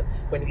figure out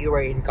when we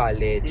were in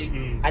college.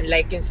 Mm-mm.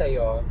 Unlike yun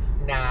sa'yo,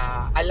 na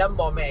alam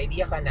mo, may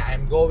idea ka na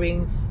I'm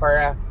going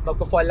or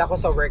magpo-fall ako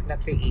sa work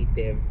na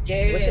creative.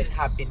 Yes. Which is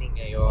happening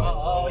ngayon.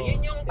 Oo, yun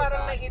yung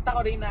parang Diba? nakita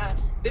ko rin na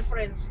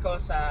difference ko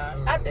sa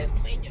atin,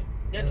 sa inyo.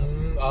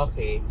 Ganun.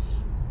 Okay.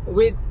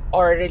 With,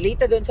 or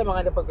related dun sa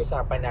mga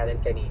napag-usapan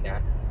natin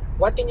kanina,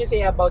 what can you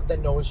say about the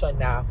notion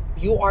na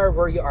you are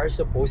where you are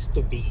supposed to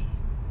be?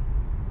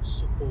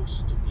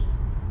 Supposed to be.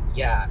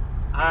 Yeah.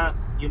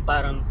 Yung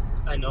parang,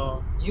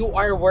 You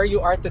are where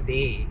you are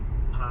today.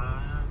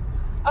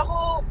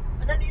 Ako,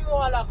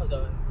 naniniwala ko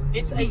doon.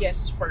 It's a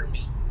yes for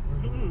me.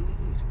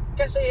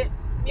 Kasi,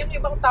 yung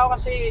ibang tao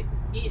kasi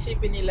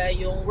iisipin nila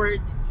yung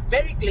word,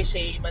 very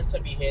cliche man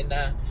sabihin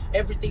na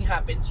everything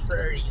happens for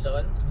a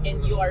reason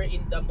and you are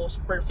in the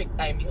most perfect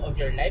timing of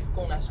your life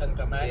kung nasan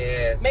ka man.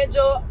 Yes.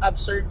 Medyo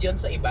absurd yun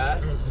sa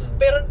iba,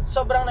 pero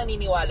sobrang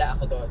naniniwala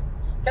ako doon.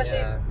 Kasi,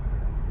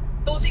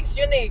 two things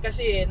yun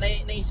kasi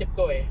naisip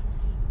ko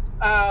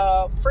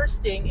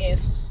first thing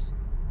is,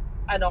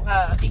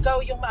 ikaw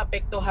yung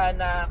maapektuhan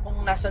na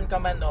kung nasan ka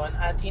man noon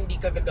at hindi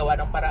ka gagawa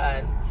ng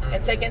paraan.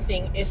 And second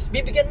thing is,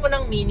 bibigyan mo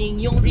ng meaning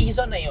yung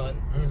reason na yun.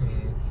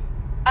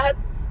 At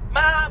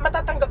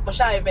matatanggap mo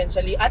siya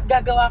eventually at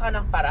gagawa ka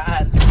ng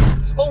paraan.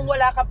 So, kung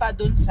wala ka pa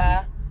dun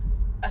sa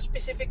a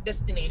specific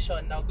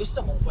destination na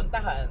gusto mong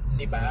puntahan,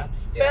 di ba?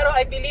 Yeah. Pero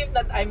I believe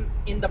that I'm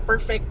in the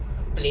perfect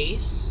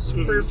place,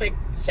 perfect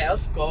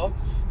self ko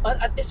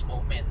at this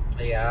moment.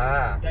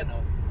 Yeah.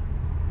 Ganon.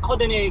 Ako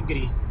din I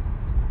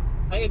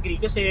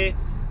agree kasi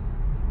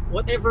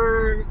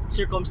whatever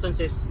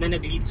circumstances na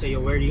nag-lead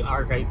sa'yo where you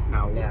are right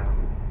now,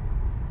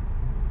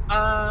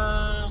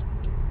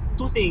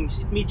 two things,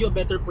 it made you a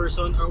better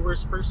person or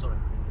worse person.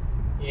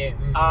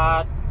 Yes.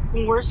 At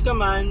kung worse ka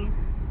man,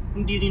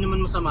 hindi rin naman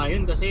masama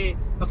yun kasi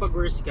kapag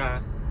worse ka,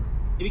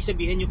 ibig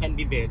sabihin you can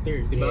be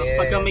better, di ba? Yes.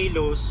 Pagka may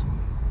lows,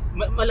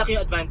 malaki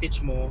yung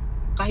advantage mo,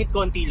 kahit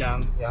konti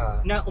lang,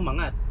 na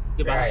umangat,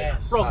 di ba?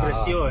 Right.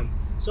 Progress yun.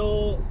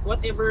 So,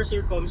 whatever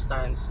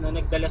circumstance na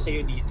nagdala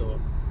sa'yo dito,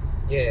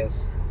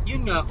 Yes.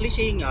 yun nga,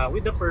 cliche nga,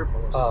 with the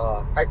purpose.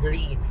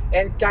 Agree.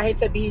 And kahit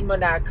sabihin mo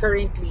na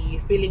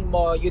currently, feeling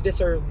mo you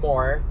deserve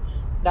more,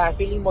 na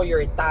feeling mo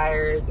you're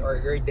tired or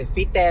you're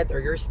defeated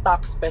or you're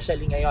stuck,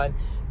 especially ngayon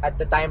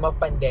at the time of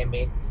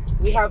pandemic,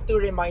 we have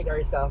to remind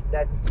ourselves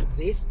that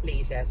these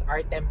places are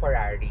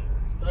temporary.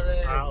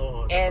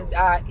 Oo. And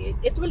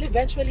it will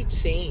eventually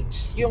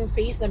change yung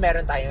phase na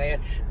meron tayo ngayon.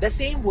 The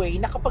same way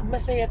na kapag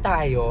masaya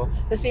tayo,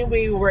 the same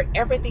way where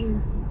everything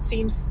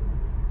seems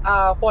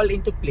fall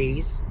into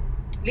place,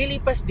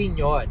 lilipas din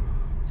yon.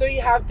 So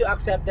you have to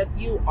accept that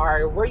you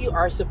are where you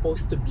are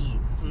supposed to be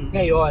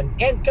ngayon.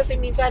 And kasi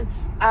minsan,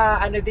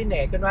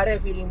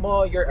 kunwari feeling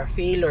mo you're a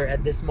failure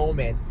at this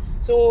moment.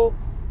 So,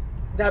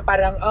 na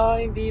parang,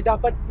 hindi,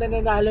 dapat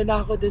nananalo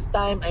na ako this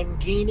time. I'm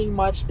gaining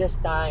much this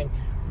time.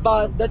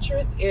 But the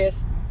truth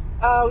is,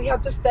 we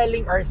have to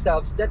telling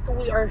ourselves that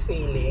we are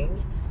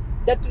failing,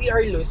 that we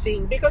are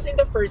losing. Because in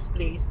the first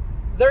place,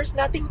 there's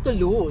nothing to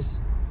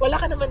lose. Wala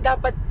ka naman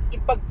dapat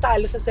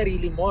ipagtalo sa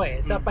sarili mo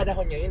sa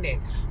panahon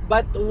ngayon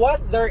But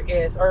what there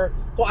is, or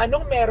kung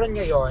anong meron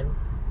ngayon,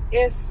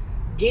 is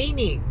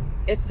gaining.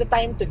 It's the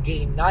time to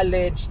gain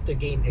knowledge, to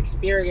gain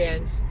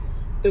experience,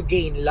 to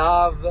gain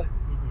love,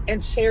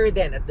 and share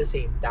them at the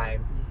same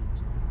time.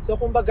 So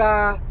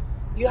kumbaga,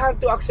 you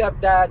have to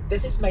accept that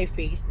this is my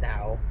phase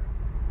now,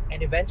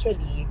 and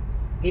eventually,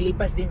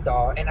 lilipas din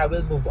to, and I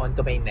will move on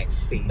to my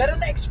next phase. Pero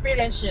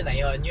na-experience nyo na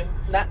yun,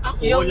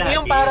 Ako,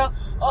 yung parang,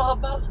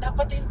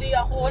 dapat hindi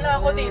ako, wala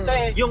ako dito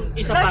Yung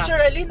isa pa,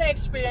 naturally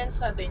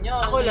na-experience natin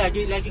yun. ako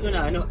lagi ko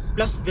na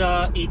plus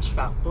the age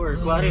factor.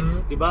 Kuwari,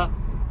 di ba,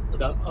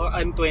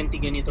 I'm 20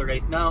 ganito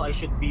right now, I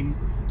should be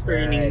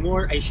earning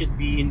more, I should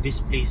be in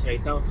this place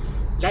right now.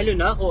 Lalo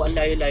na ako, ang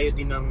layo-layo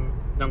din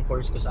ng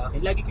course ko sa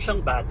akin. Lagi ko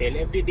siyang battle,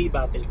 everyday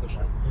battle ko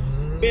siya.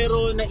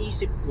 Pero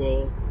naisip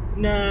ko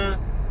na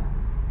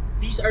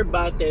these are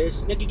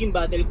battles, nagiging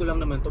battle ko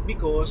lang naman to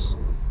because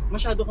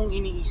masyado kong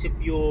iniisip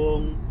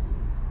yung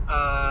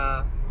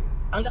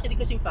ang laki din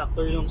kasing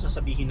factor yung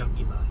sasabihin ng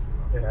iba.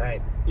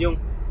 Right. Yung,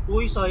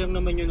 uy, sayang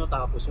naman yung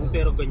natapos mo,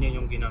 pero ganyan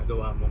yung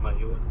ginagawa mo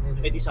ngayon.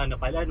 Eh di sana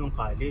pala nung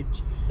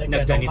college,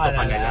 nagganito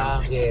ka na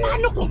lang. Yes.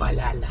 Paano ko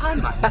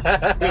malalaman?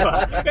 Diba?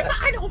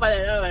 Paano ko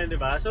malalaman,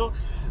 diba? So,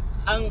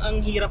 ang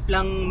hirap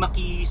lang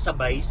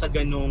makisabay sa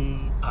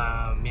ganong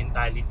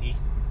mentality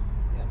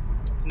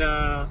na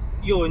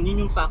yun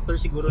yung factor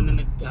siguro na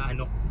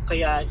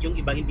kaya yung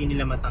iba hindi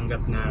nila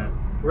matanggap na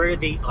where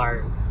they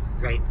are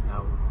right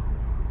now.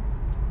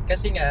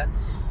 Kasi nga,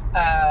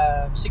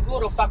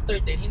 siguro factor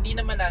din, hindi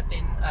naman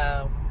natin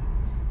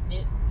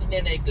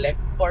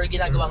neglect or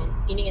ginagawang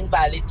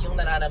ini-invalid yung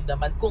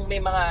nararamdaman kung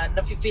may mga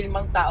nafe-feel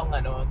mang taong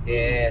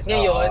Yes.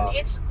 ngayon,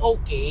 it's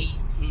okay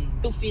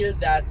to feel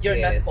that you're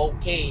not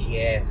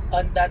okay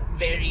on that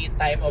very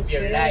time of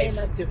your life.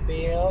 To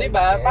feel.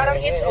 Diba?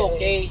 Parang it's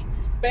okay.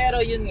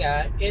 Pero yun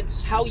nga,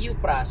 it's how you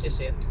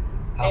process it.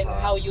 and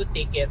how you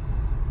take it.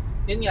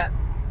 Yun nga,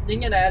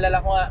 naalala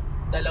ko nga,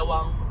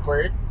 dalawang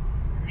word,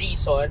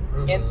 reason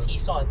and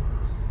season.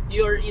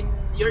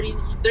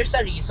 There's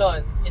a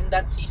reason in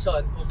that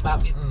season kung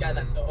bakit ka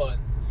nandoon.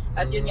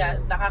 At yun nga,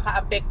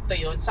 nakaka-apekto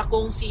yun sa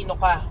kung sino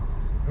ka.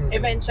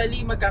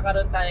 Eventually,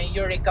 magkakaroon tayo ng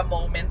eureka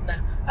moment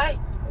na, ay,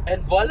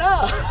 and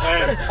voila!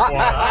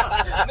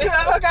 Di ba?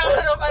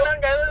 Magkakaroon ka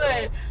ng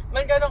gano'n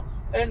ng gano'n,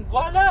 and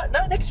voila!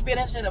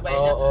 Na-experience nyo na ba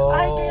yun?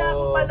 Ay, kaya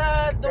ako pala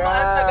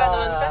dumaan sa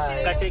gano'n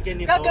kasi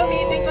ganito.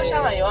 Gagamitin ko siya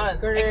ngayon.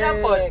 Correct.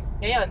 Example,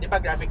 ngayon, di ba,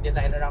 graphic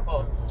designer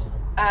ako.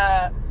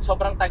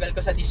 Sobrang tagal ko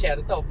sa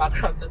disyerto,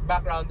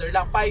 backgrounder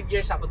lang, 5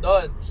 years ako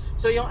doon.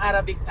 So yung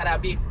Arabic,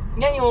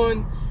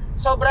 ngayon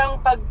sobrang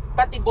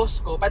pati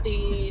boss ko,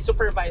 pati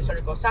supervisor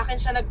ko, sa akin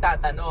siya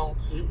nagtatanong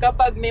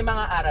kapag may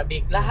mga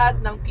Arabic, lahat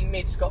ng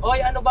teammates ko,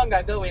 oy, ano bang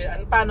gagawin?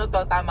 Paano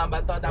to? Tama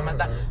ba to? Tama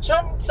ta?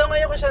 So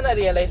ngayon ko siya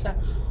na-realize na,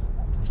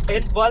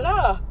 and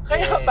voila!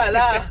 Kaya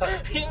pala.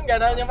 Yung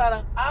gano'n, yung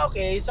parang,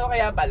 okay, so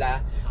kaya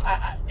pala,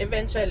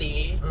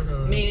 eventually,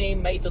 may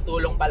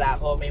maitutulong pala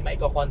ako, may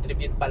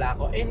maiko-contribute pala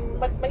ako, and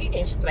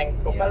magiging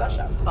strength ko pala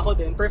siya. Ako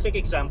din, perfect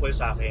example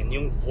sa akin,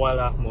 yung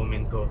voila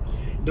moment ko.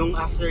 Nung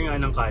after nga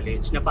ng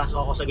college, napasok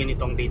ako sa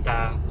ganitong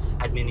data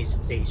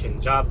administration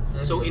job.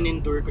 So,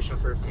 in-endure ko siya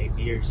for 5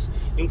 years.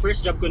 Yung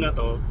first job ko na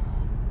to,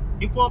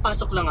 yung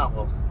pumapasok lang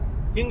ako,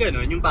 yung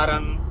gano'n, yung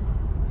parang,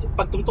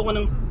 pagtungtong ko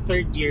ng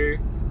third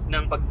year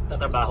ng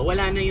pagtatrabaho,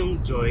 wala na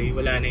yung joy,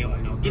 wala na yung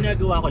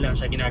ginagawa ko lang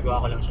siya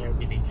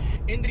everyday.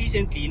 And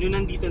recently, nung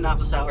nandito na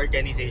ako sa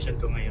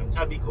organization ko ngayon,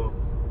 sabi ko,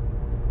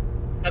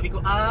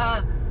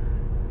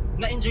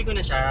 na-enjoy ko na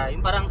siya.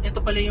 Yung parang,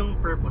 ito pala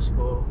yung purpose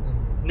ko,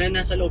 na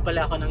nasa loob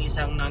pala ako ng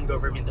isang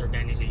non-government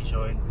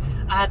organization.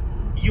 At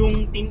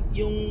yung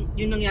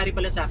nangyari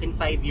pala sa akin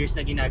 5 years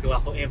na ginagawa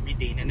ko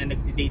everyday, na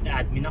nag-data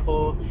admin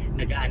ako,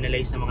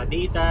 nag-analyze ng mga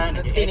data,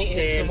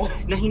 nag-excel,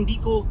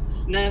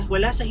 na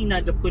wala sa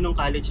hinagap ko nung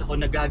college ako,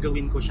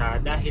 nagagawin ko siya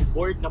dahil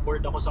bored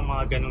ako sa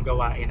mga ganong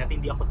gawain at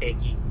hindi ako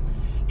techie.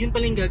 Yun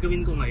pala yung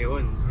gagawin ko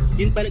ngayon.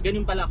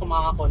 Ganun pala ako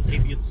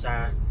makaka-contribute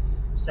sa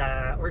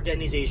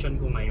organization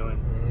ko ngayon.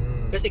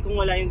 Kasi kung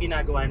wala yung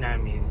ginagawa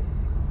namin,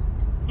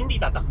 hindi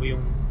tatakbo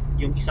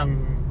yung isang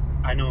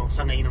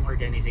sangay ng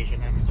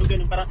organization namin. So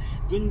ganun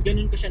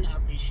ko siya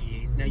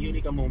na-appreciate, na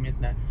eureka moment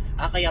na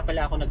kaya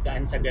pala ako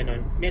nagdaan sa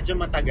ganun. Medyo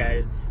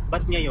matagal,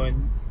 but ngayon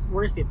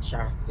worth it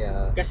siya.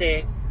 Yeah.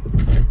 Kasi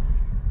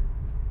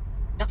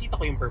nakita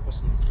ko yung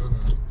purpose niya.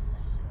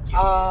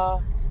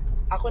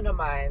 Ako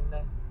naman,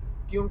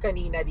 yung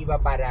kanina, di ba,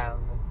 parang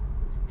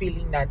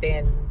feeling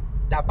natin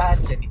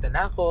dapat ganito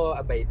na ako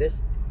by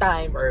this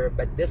time or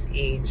by this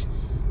age.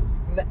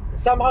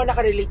 Somehow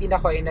nakarelate din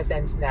ako in a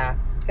sense na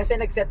kasi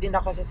nag-set din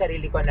ako sa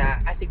sarili ko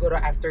na siguro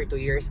after 2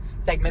 years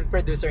segment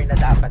producer na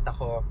dapat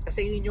ako,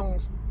 kasi yun yung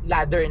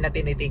ladder na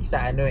tinitake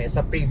sa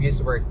sa previous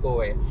work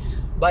ko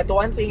But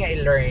one thing I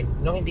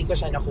learned nung hindi ko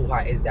siya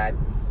nakuha is that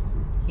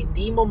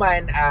hindi mo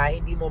man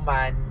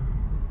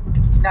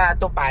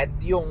natupad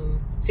yung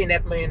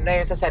sinet mo yun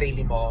na yun sa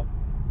sarili mo,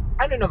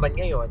 ano naman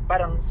ngayon,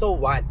 parang so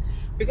what?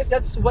 Because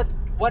that's what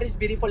is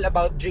beautiful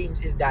about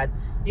dreams is that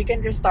you can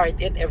restart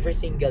it every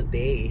single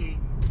day.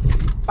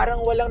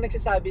 Parang walang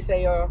nagsasabi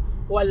sa'yo,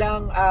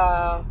 walang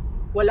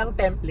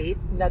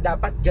template na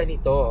dapat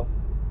ganito.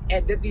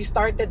 And that you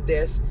started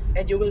this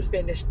and you will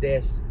finish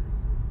this.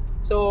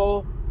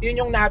 So, yun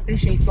yung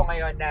na-appreciate ko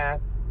ngayon na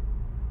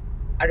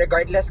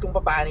regardless kung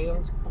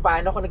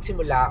paano ko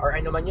nagsimula or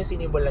ano man yung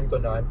sinimulan ko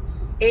noon,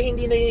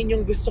 hindi na yun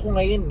yung gusto ko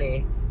ngayon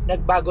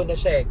Nagbago na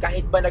siya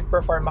Kahit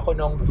nag-perform ako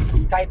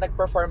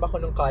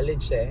nung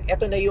college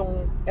Ito na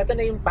yung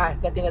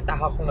path na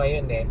tinatahak ko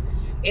ngayon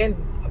And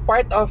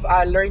part of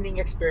learning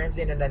experience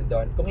din na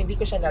nandun, kung hindi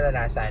ko siya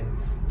naranasan,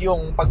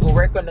 yung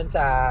pag-work ko nun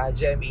sa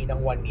GMA ng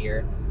 1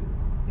 year,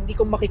 hindi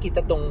ko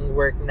makikita tong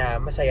work na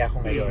masaya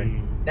ko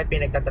ngayon, na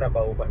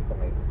pinagtatrabahuan ko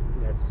ngayon.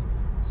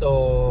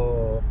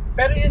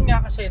 Pero yun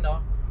nga kasi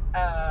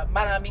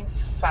maraming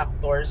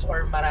factors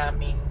or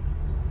maraming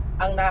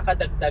ang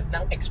nakakadagdag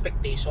ng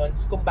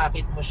expectations kung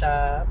bakit mo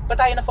siya,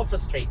 tayo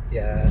na-frustrate.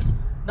 Yeah.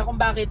 Na kung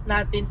bakit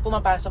natin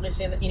pumapasok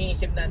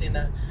iniisip natin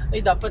na, ay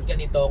dapat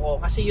ganito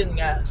ako. Kasi yun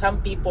nga, some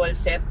people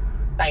set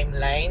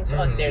timelines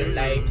on their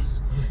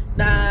lives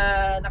na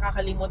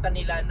nakakalimutan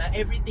nila na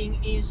everything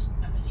is,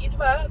 di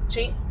ba,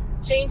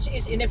 change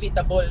is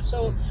inevitable.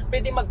 So,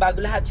 pwede magbago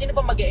lahat. Sino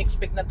ba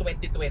mag-e-expect na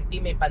 2020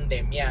 may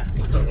pandemya?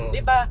 Di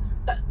ba?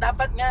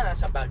 Dapat nga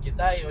nasa Baguio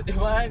tayo, di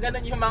ba?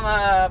 Ganun yung mga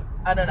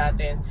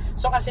natin.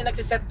 So kasi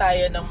nagsiset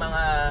tayo ng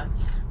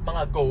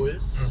mga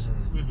goals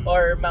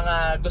or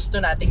mga gusto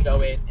nating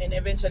gawin, and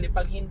eventually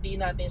pag hindi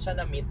natin siya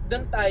na-meet,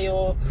 doon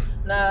tayo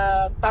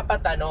na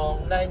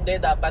papatanong na hindi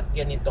dapat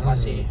ganito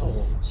kasi.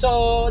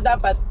 So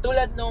dapat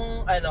tulad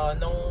nung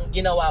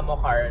ginawa mo,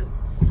 Carl,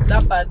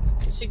 dapat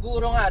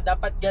siguro nga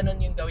dapat ganun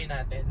yung gawin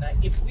natin, na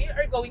if we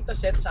are going to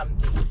set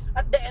something,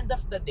 at the end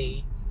of the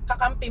day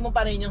kakampi mo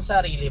pa rin yung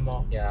sarili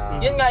mo. Yeah.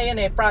 Yun nga yun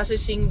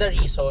processing the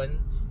reason,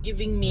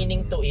 giving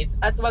meaning to it,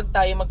 at wag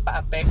tayo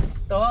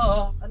magpa-apekto.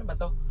 Ano ba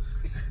to?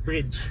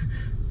 Bridge.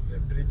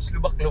 college,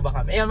 lubak-lubak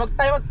kami. Ayun,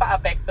 tayo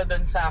magpa-apekto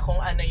dun sa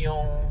kung ano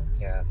yung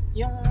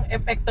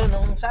epekto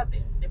nung sa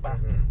atin, di ba?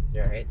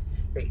 You're right.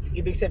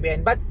 Ibig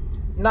sabihin, but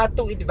not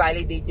to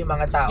invalidate yung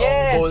mga taong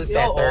Yes, goal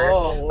setter.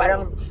 oo.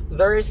 Parang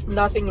there's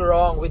nothing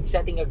wrong with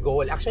setting a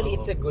goal. Actually,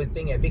 it's a good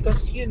thing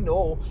because you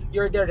know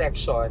your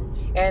direction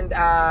and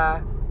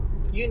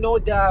you know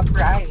the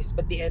prize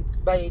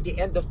by the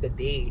end of the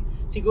day.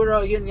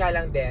 Siguro yun nga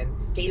lang din,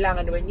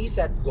 kailangan when you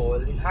set goal,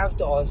 you have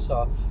to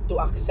also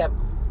to accept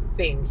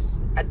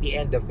things at the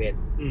end of it.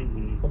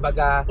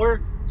 Kumbaga,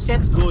 or set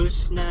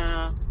goals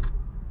na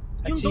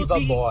yung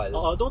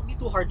achievable. Don't be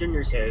too hard on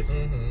yourself.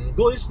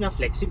 Goals na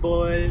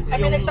flexible.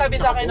 May nagsabi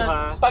sa akin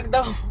na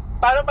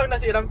paano pag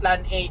nasirang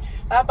plan A,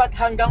 dapat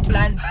hanggang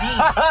plan Z.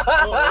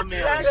 Oo, Plan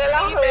meron.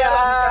 Z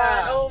meron ka.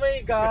 Oh my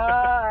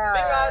God!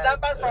 Diba?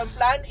 Dapat from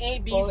plan A,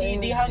 B, C,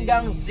 D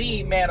hanggang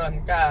Z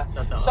meron ka.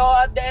 Totoo. So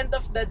at the end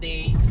of the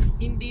day,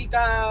 hindi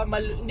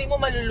mo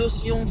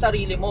malulus yung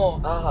sarili mo.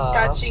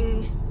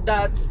 Catching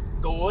that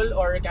goal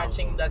or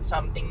catching that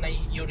something na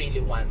you really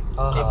want.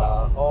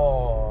 Diba?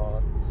 Oh.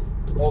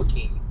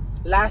 Okay.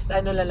 Last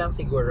lang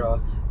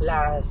siguro.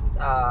 Last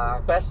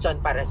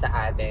question para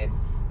sa atin.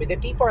 With the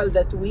people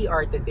that we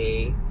are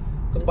today,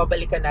 kung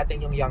babalikan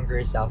natin yung younger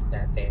self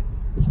natin,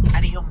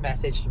 ano yung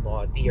message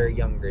mo to your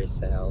younger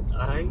self?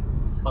 Ay,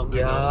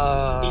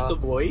 Tito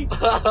Boy?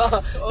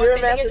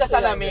 Your Titingin message sa to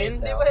salamin.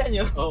 younger Di self. ba yan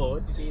yun?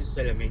 Oo, titingin sa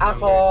salamin.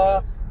 Ako, younger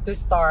self. to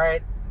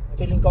start,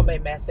 feeling ko my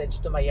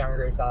message to my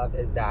younger self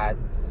is that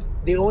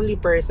the only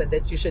person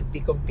that you should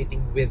be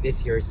competing with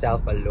is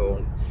yourself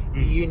alone.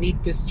 You need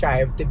to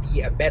strive to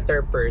be a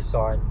better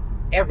person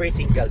every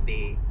single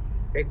day.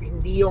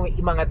 Hindi yung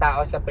mga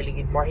tao sa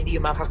paligid mo, hindi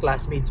yung mga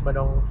classmates mo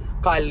nung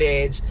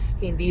college,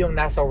 hindi yung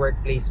nasa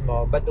workplace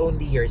mo, but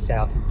only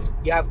yourself.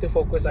 You have to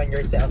focus on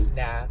yourself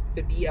na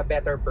to be a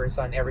better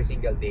person every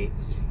single day.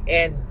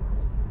 And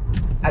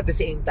at the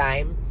same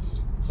time,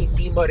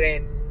 hindi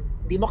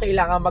mo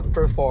kailangan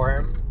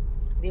mag-perform,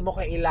 hindi mo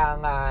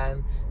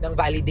kailangan ng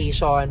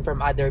validation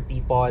from other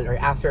people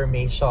or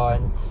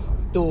affirmation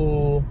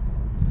to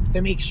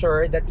make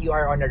sure that you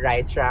are on the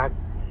right track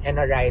and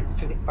on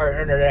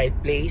the right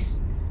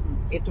place.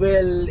 It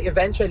will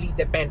eventually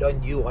depend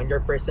on you, on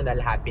your personal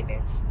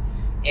happiness.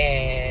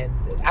 And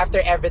after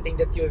everything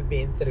that you've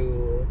been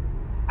through,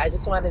 I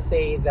just want to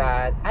say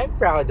that I'm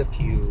proud of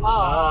you.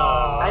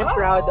 I'm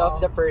proud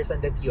of the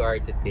person that you are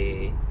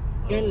today.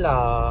 Yun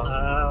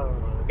lang.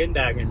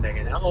 Ganda.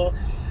 Ako,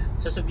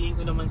 sasabihin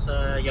ko naman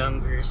sa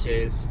younger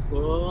self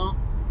ko,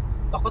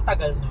 Ako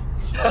tagal na.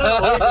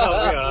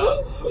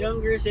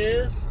 Younger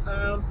self,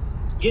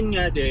 yun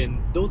nga din,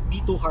 don't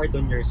be too hard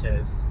on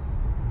yourself.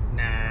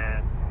 Na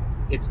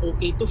it's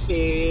okay to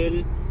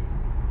fail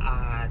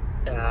at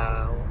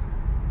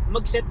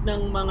mag-set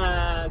ng mga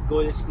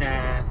goals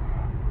na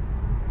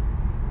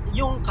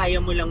yung kaya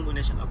mo lang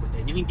muna siyang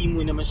abutin, yung hindi mo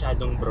na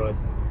masyadong broad.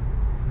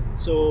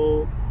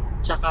 So,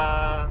 tsaka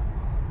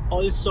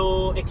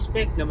also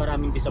expect na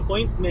maraming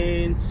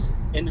disappointments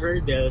and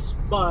hurdles,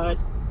 but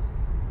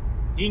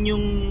yun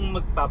yung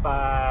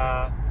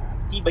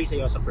magpapatibay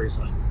sa'yo sa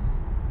person.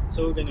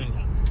 So, ganun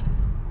lang.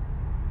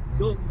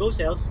 Go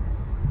self.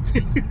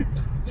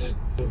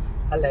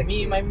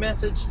 Alexis. My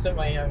message to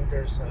my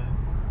younger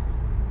self.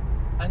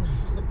 Ano?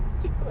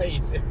 Hindi ko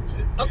maisip.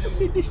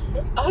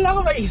 Wala ko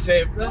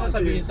maisip na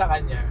sasabihin sa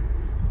kanya.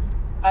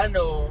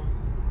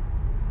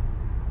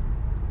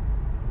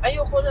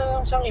 Ayoko na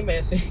lang siyang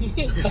i-message.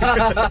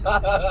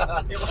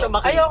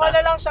 Ayoko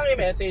na lang siyang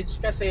i-message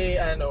kasi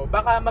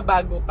baka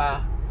mabago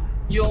pa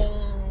yung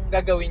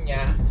gagawin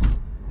niya.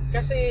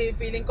 Kasi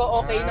feeling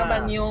ko okay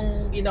naman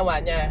yung ginawa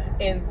niya.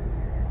 And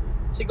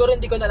siguro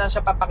hindi ko na lang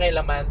siya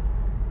papakialaman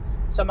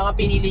sa mga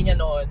pinili niya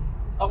noon.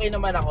 Okay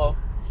naman ako.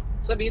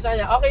 Sabihin sa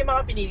kanya, okay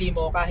mga pinili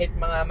mo kahit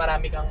mga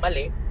marami kang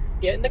mali.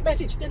 Yan,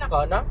 nag-message din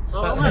ako, no?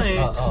 Oo nga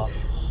eh.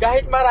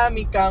 Kahit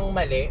marami kang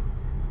mali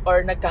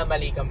or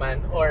nagkamali ka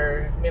man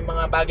or may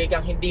mga bagay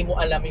kang hindi mo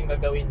alam yung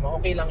gagawin mo,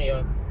 okay lang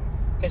yun.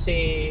 Kasi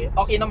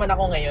okay naman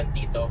ako ngayon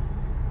dito.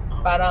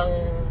 Parang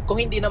kung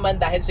hindi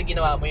naman dahil sa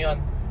ginawa mo yun,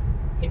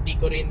 hindi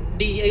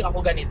ako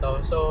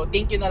ganito. So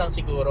thank you na lang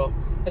siguro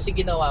kasi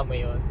ginawa mo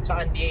yun.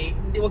 Tsaka hindi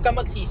wag kang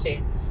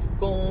magsisi.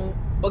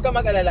 Wag kang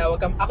mag-alala,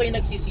 ako yung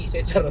nagsisisi,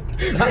 charot.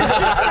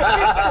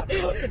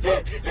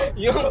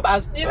 Yung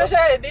past, di na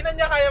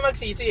niya kaya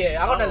magsisi eh.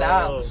 Ako na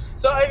lang.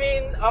 So I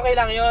mean, okay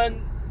lang yun.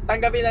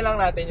 Tanggapin na lang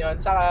natin yun.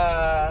 Tsaka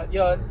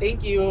yun,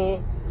 thank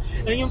you.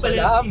 Yung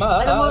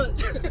Salamat. Alam mo,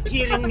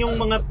 hearing yung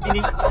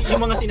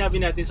mga sinabi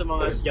natin sa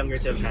mga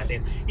younger self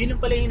natin, yun yung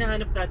pala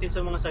hinahanap natin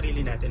sa mga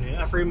sarili natin, yung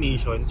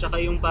affirmation,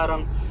 tsaka yung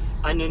parang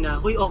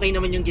huy, okay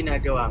naman yung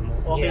ginagawa mo.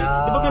 Okay.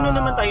 Yeah. Di ba ganun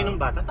naman tayo ng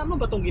bata? Tama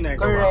ba tong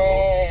ginagawa Correct.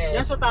 ko?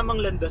 Nasa tamang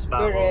landas ba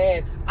ako?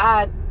 Correct.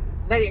 At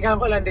ngayon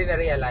ko lang din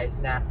na-realize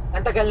na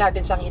ang tagal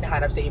natin siyang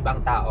hinahanap sa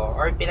ibang tao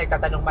or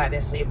pinagtatanong pa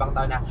natin sa ibang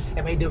tao na,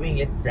 am I doing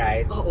it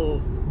right?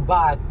 Oo.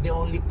 But the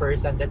only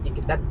person that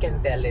can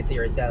tell it to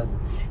yourself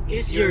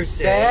is Is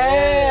yourself.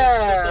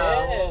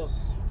 yourself.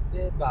 Yes.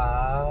 Diba?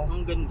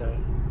 Ang ganda.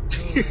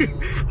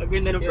 Ang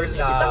ganda ng first Yun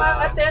lang. episode. Saka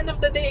at the end of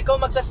the day, ikaw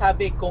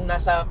magsasabi kung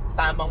nasa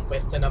tamang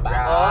pwesto na ba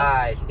ako.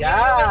 Right. You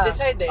will Yeah.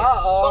 decide eh.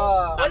 Oo.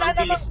 Kung Tamang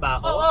bilis ba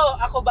ako? Oo,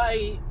 ako ba ay,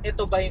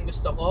 ito ba yung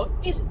gusto ko?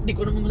 Di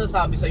ko naman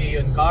masasabi sa'yo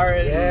yun,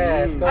 Carl.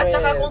 Yes, At correct.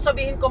 saka kung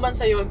sabihin ko man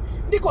sa'yo,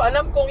 hindi ko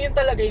alam kung yun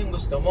talaga yung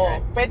gusto mo.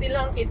 Right. Pwede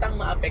lang kitang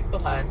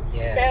maapektuhan.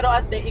 Yes. Pero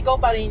ikaw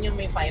pa rin yung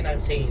may final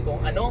say.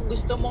 Kung ano ang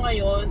gusto mo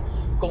ngayon,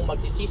 kung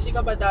magsisisi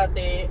ka ba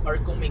dati, or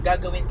kung may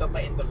gagawin ka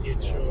pa in the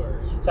future.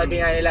 Sabi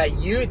nga nila,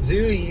 you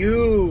do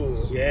you.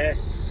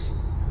 Yes.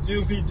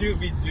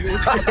 Doobie-doobie-doo.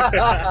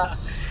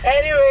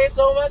 Anyway,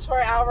 so much for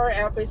our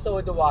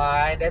episode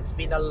 1. It's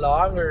been a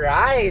long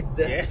ride.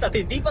 Yes, at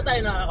hindi pa tayo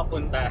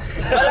nakakapunta.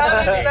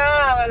 Malapit na.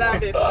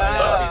 Malapit na.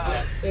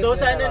 So, It's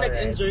sana alright.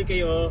 nag-enjoy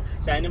kayo.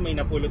 Sana may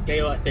napulot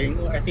kayo a thing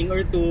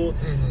or two.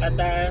 Mhm. At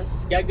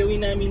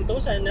gagawin namin to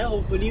sana,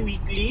 hopefully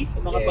weekly.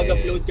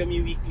 Makapag-upload Yes. kami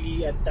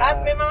weekly. At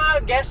may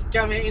mga guest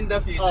kami in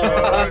the future.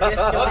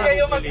 guest kami, Huwag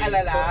kayong hopefully.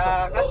 mag-alala.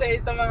 Kasi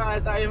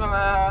tayo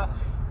mga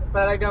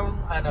talagang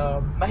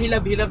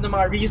mahilab-hilab na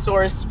mga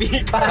resource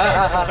speaker.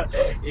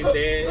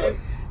 Hindi.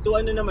 To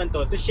naman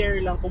to share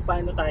lang kung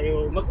paano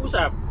tayo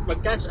mag-usap,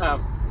 mag-catch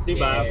up.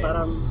 Diba? Yes.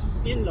 Parang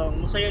yun lang.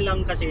 Masaya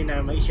lang kasi na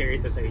ma-share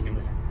ito sa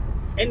inyong lahat.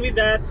 And with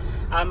that,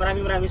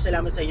 maraming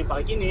salamat sa inyong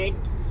pakikinig.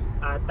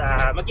 At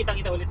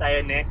magkita-kita ulit tayo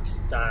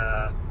next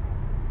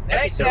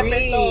Next episode.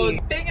 episode.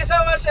 Thank you so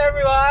much,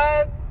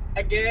 everyone.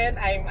 Again,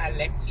 I'm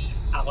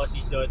Alexis. Ako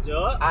si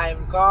Jojo.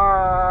 I'm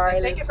Carl.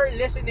 And thank you for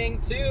listening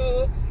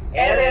to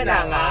Ere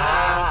na nga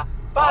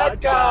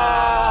podcast.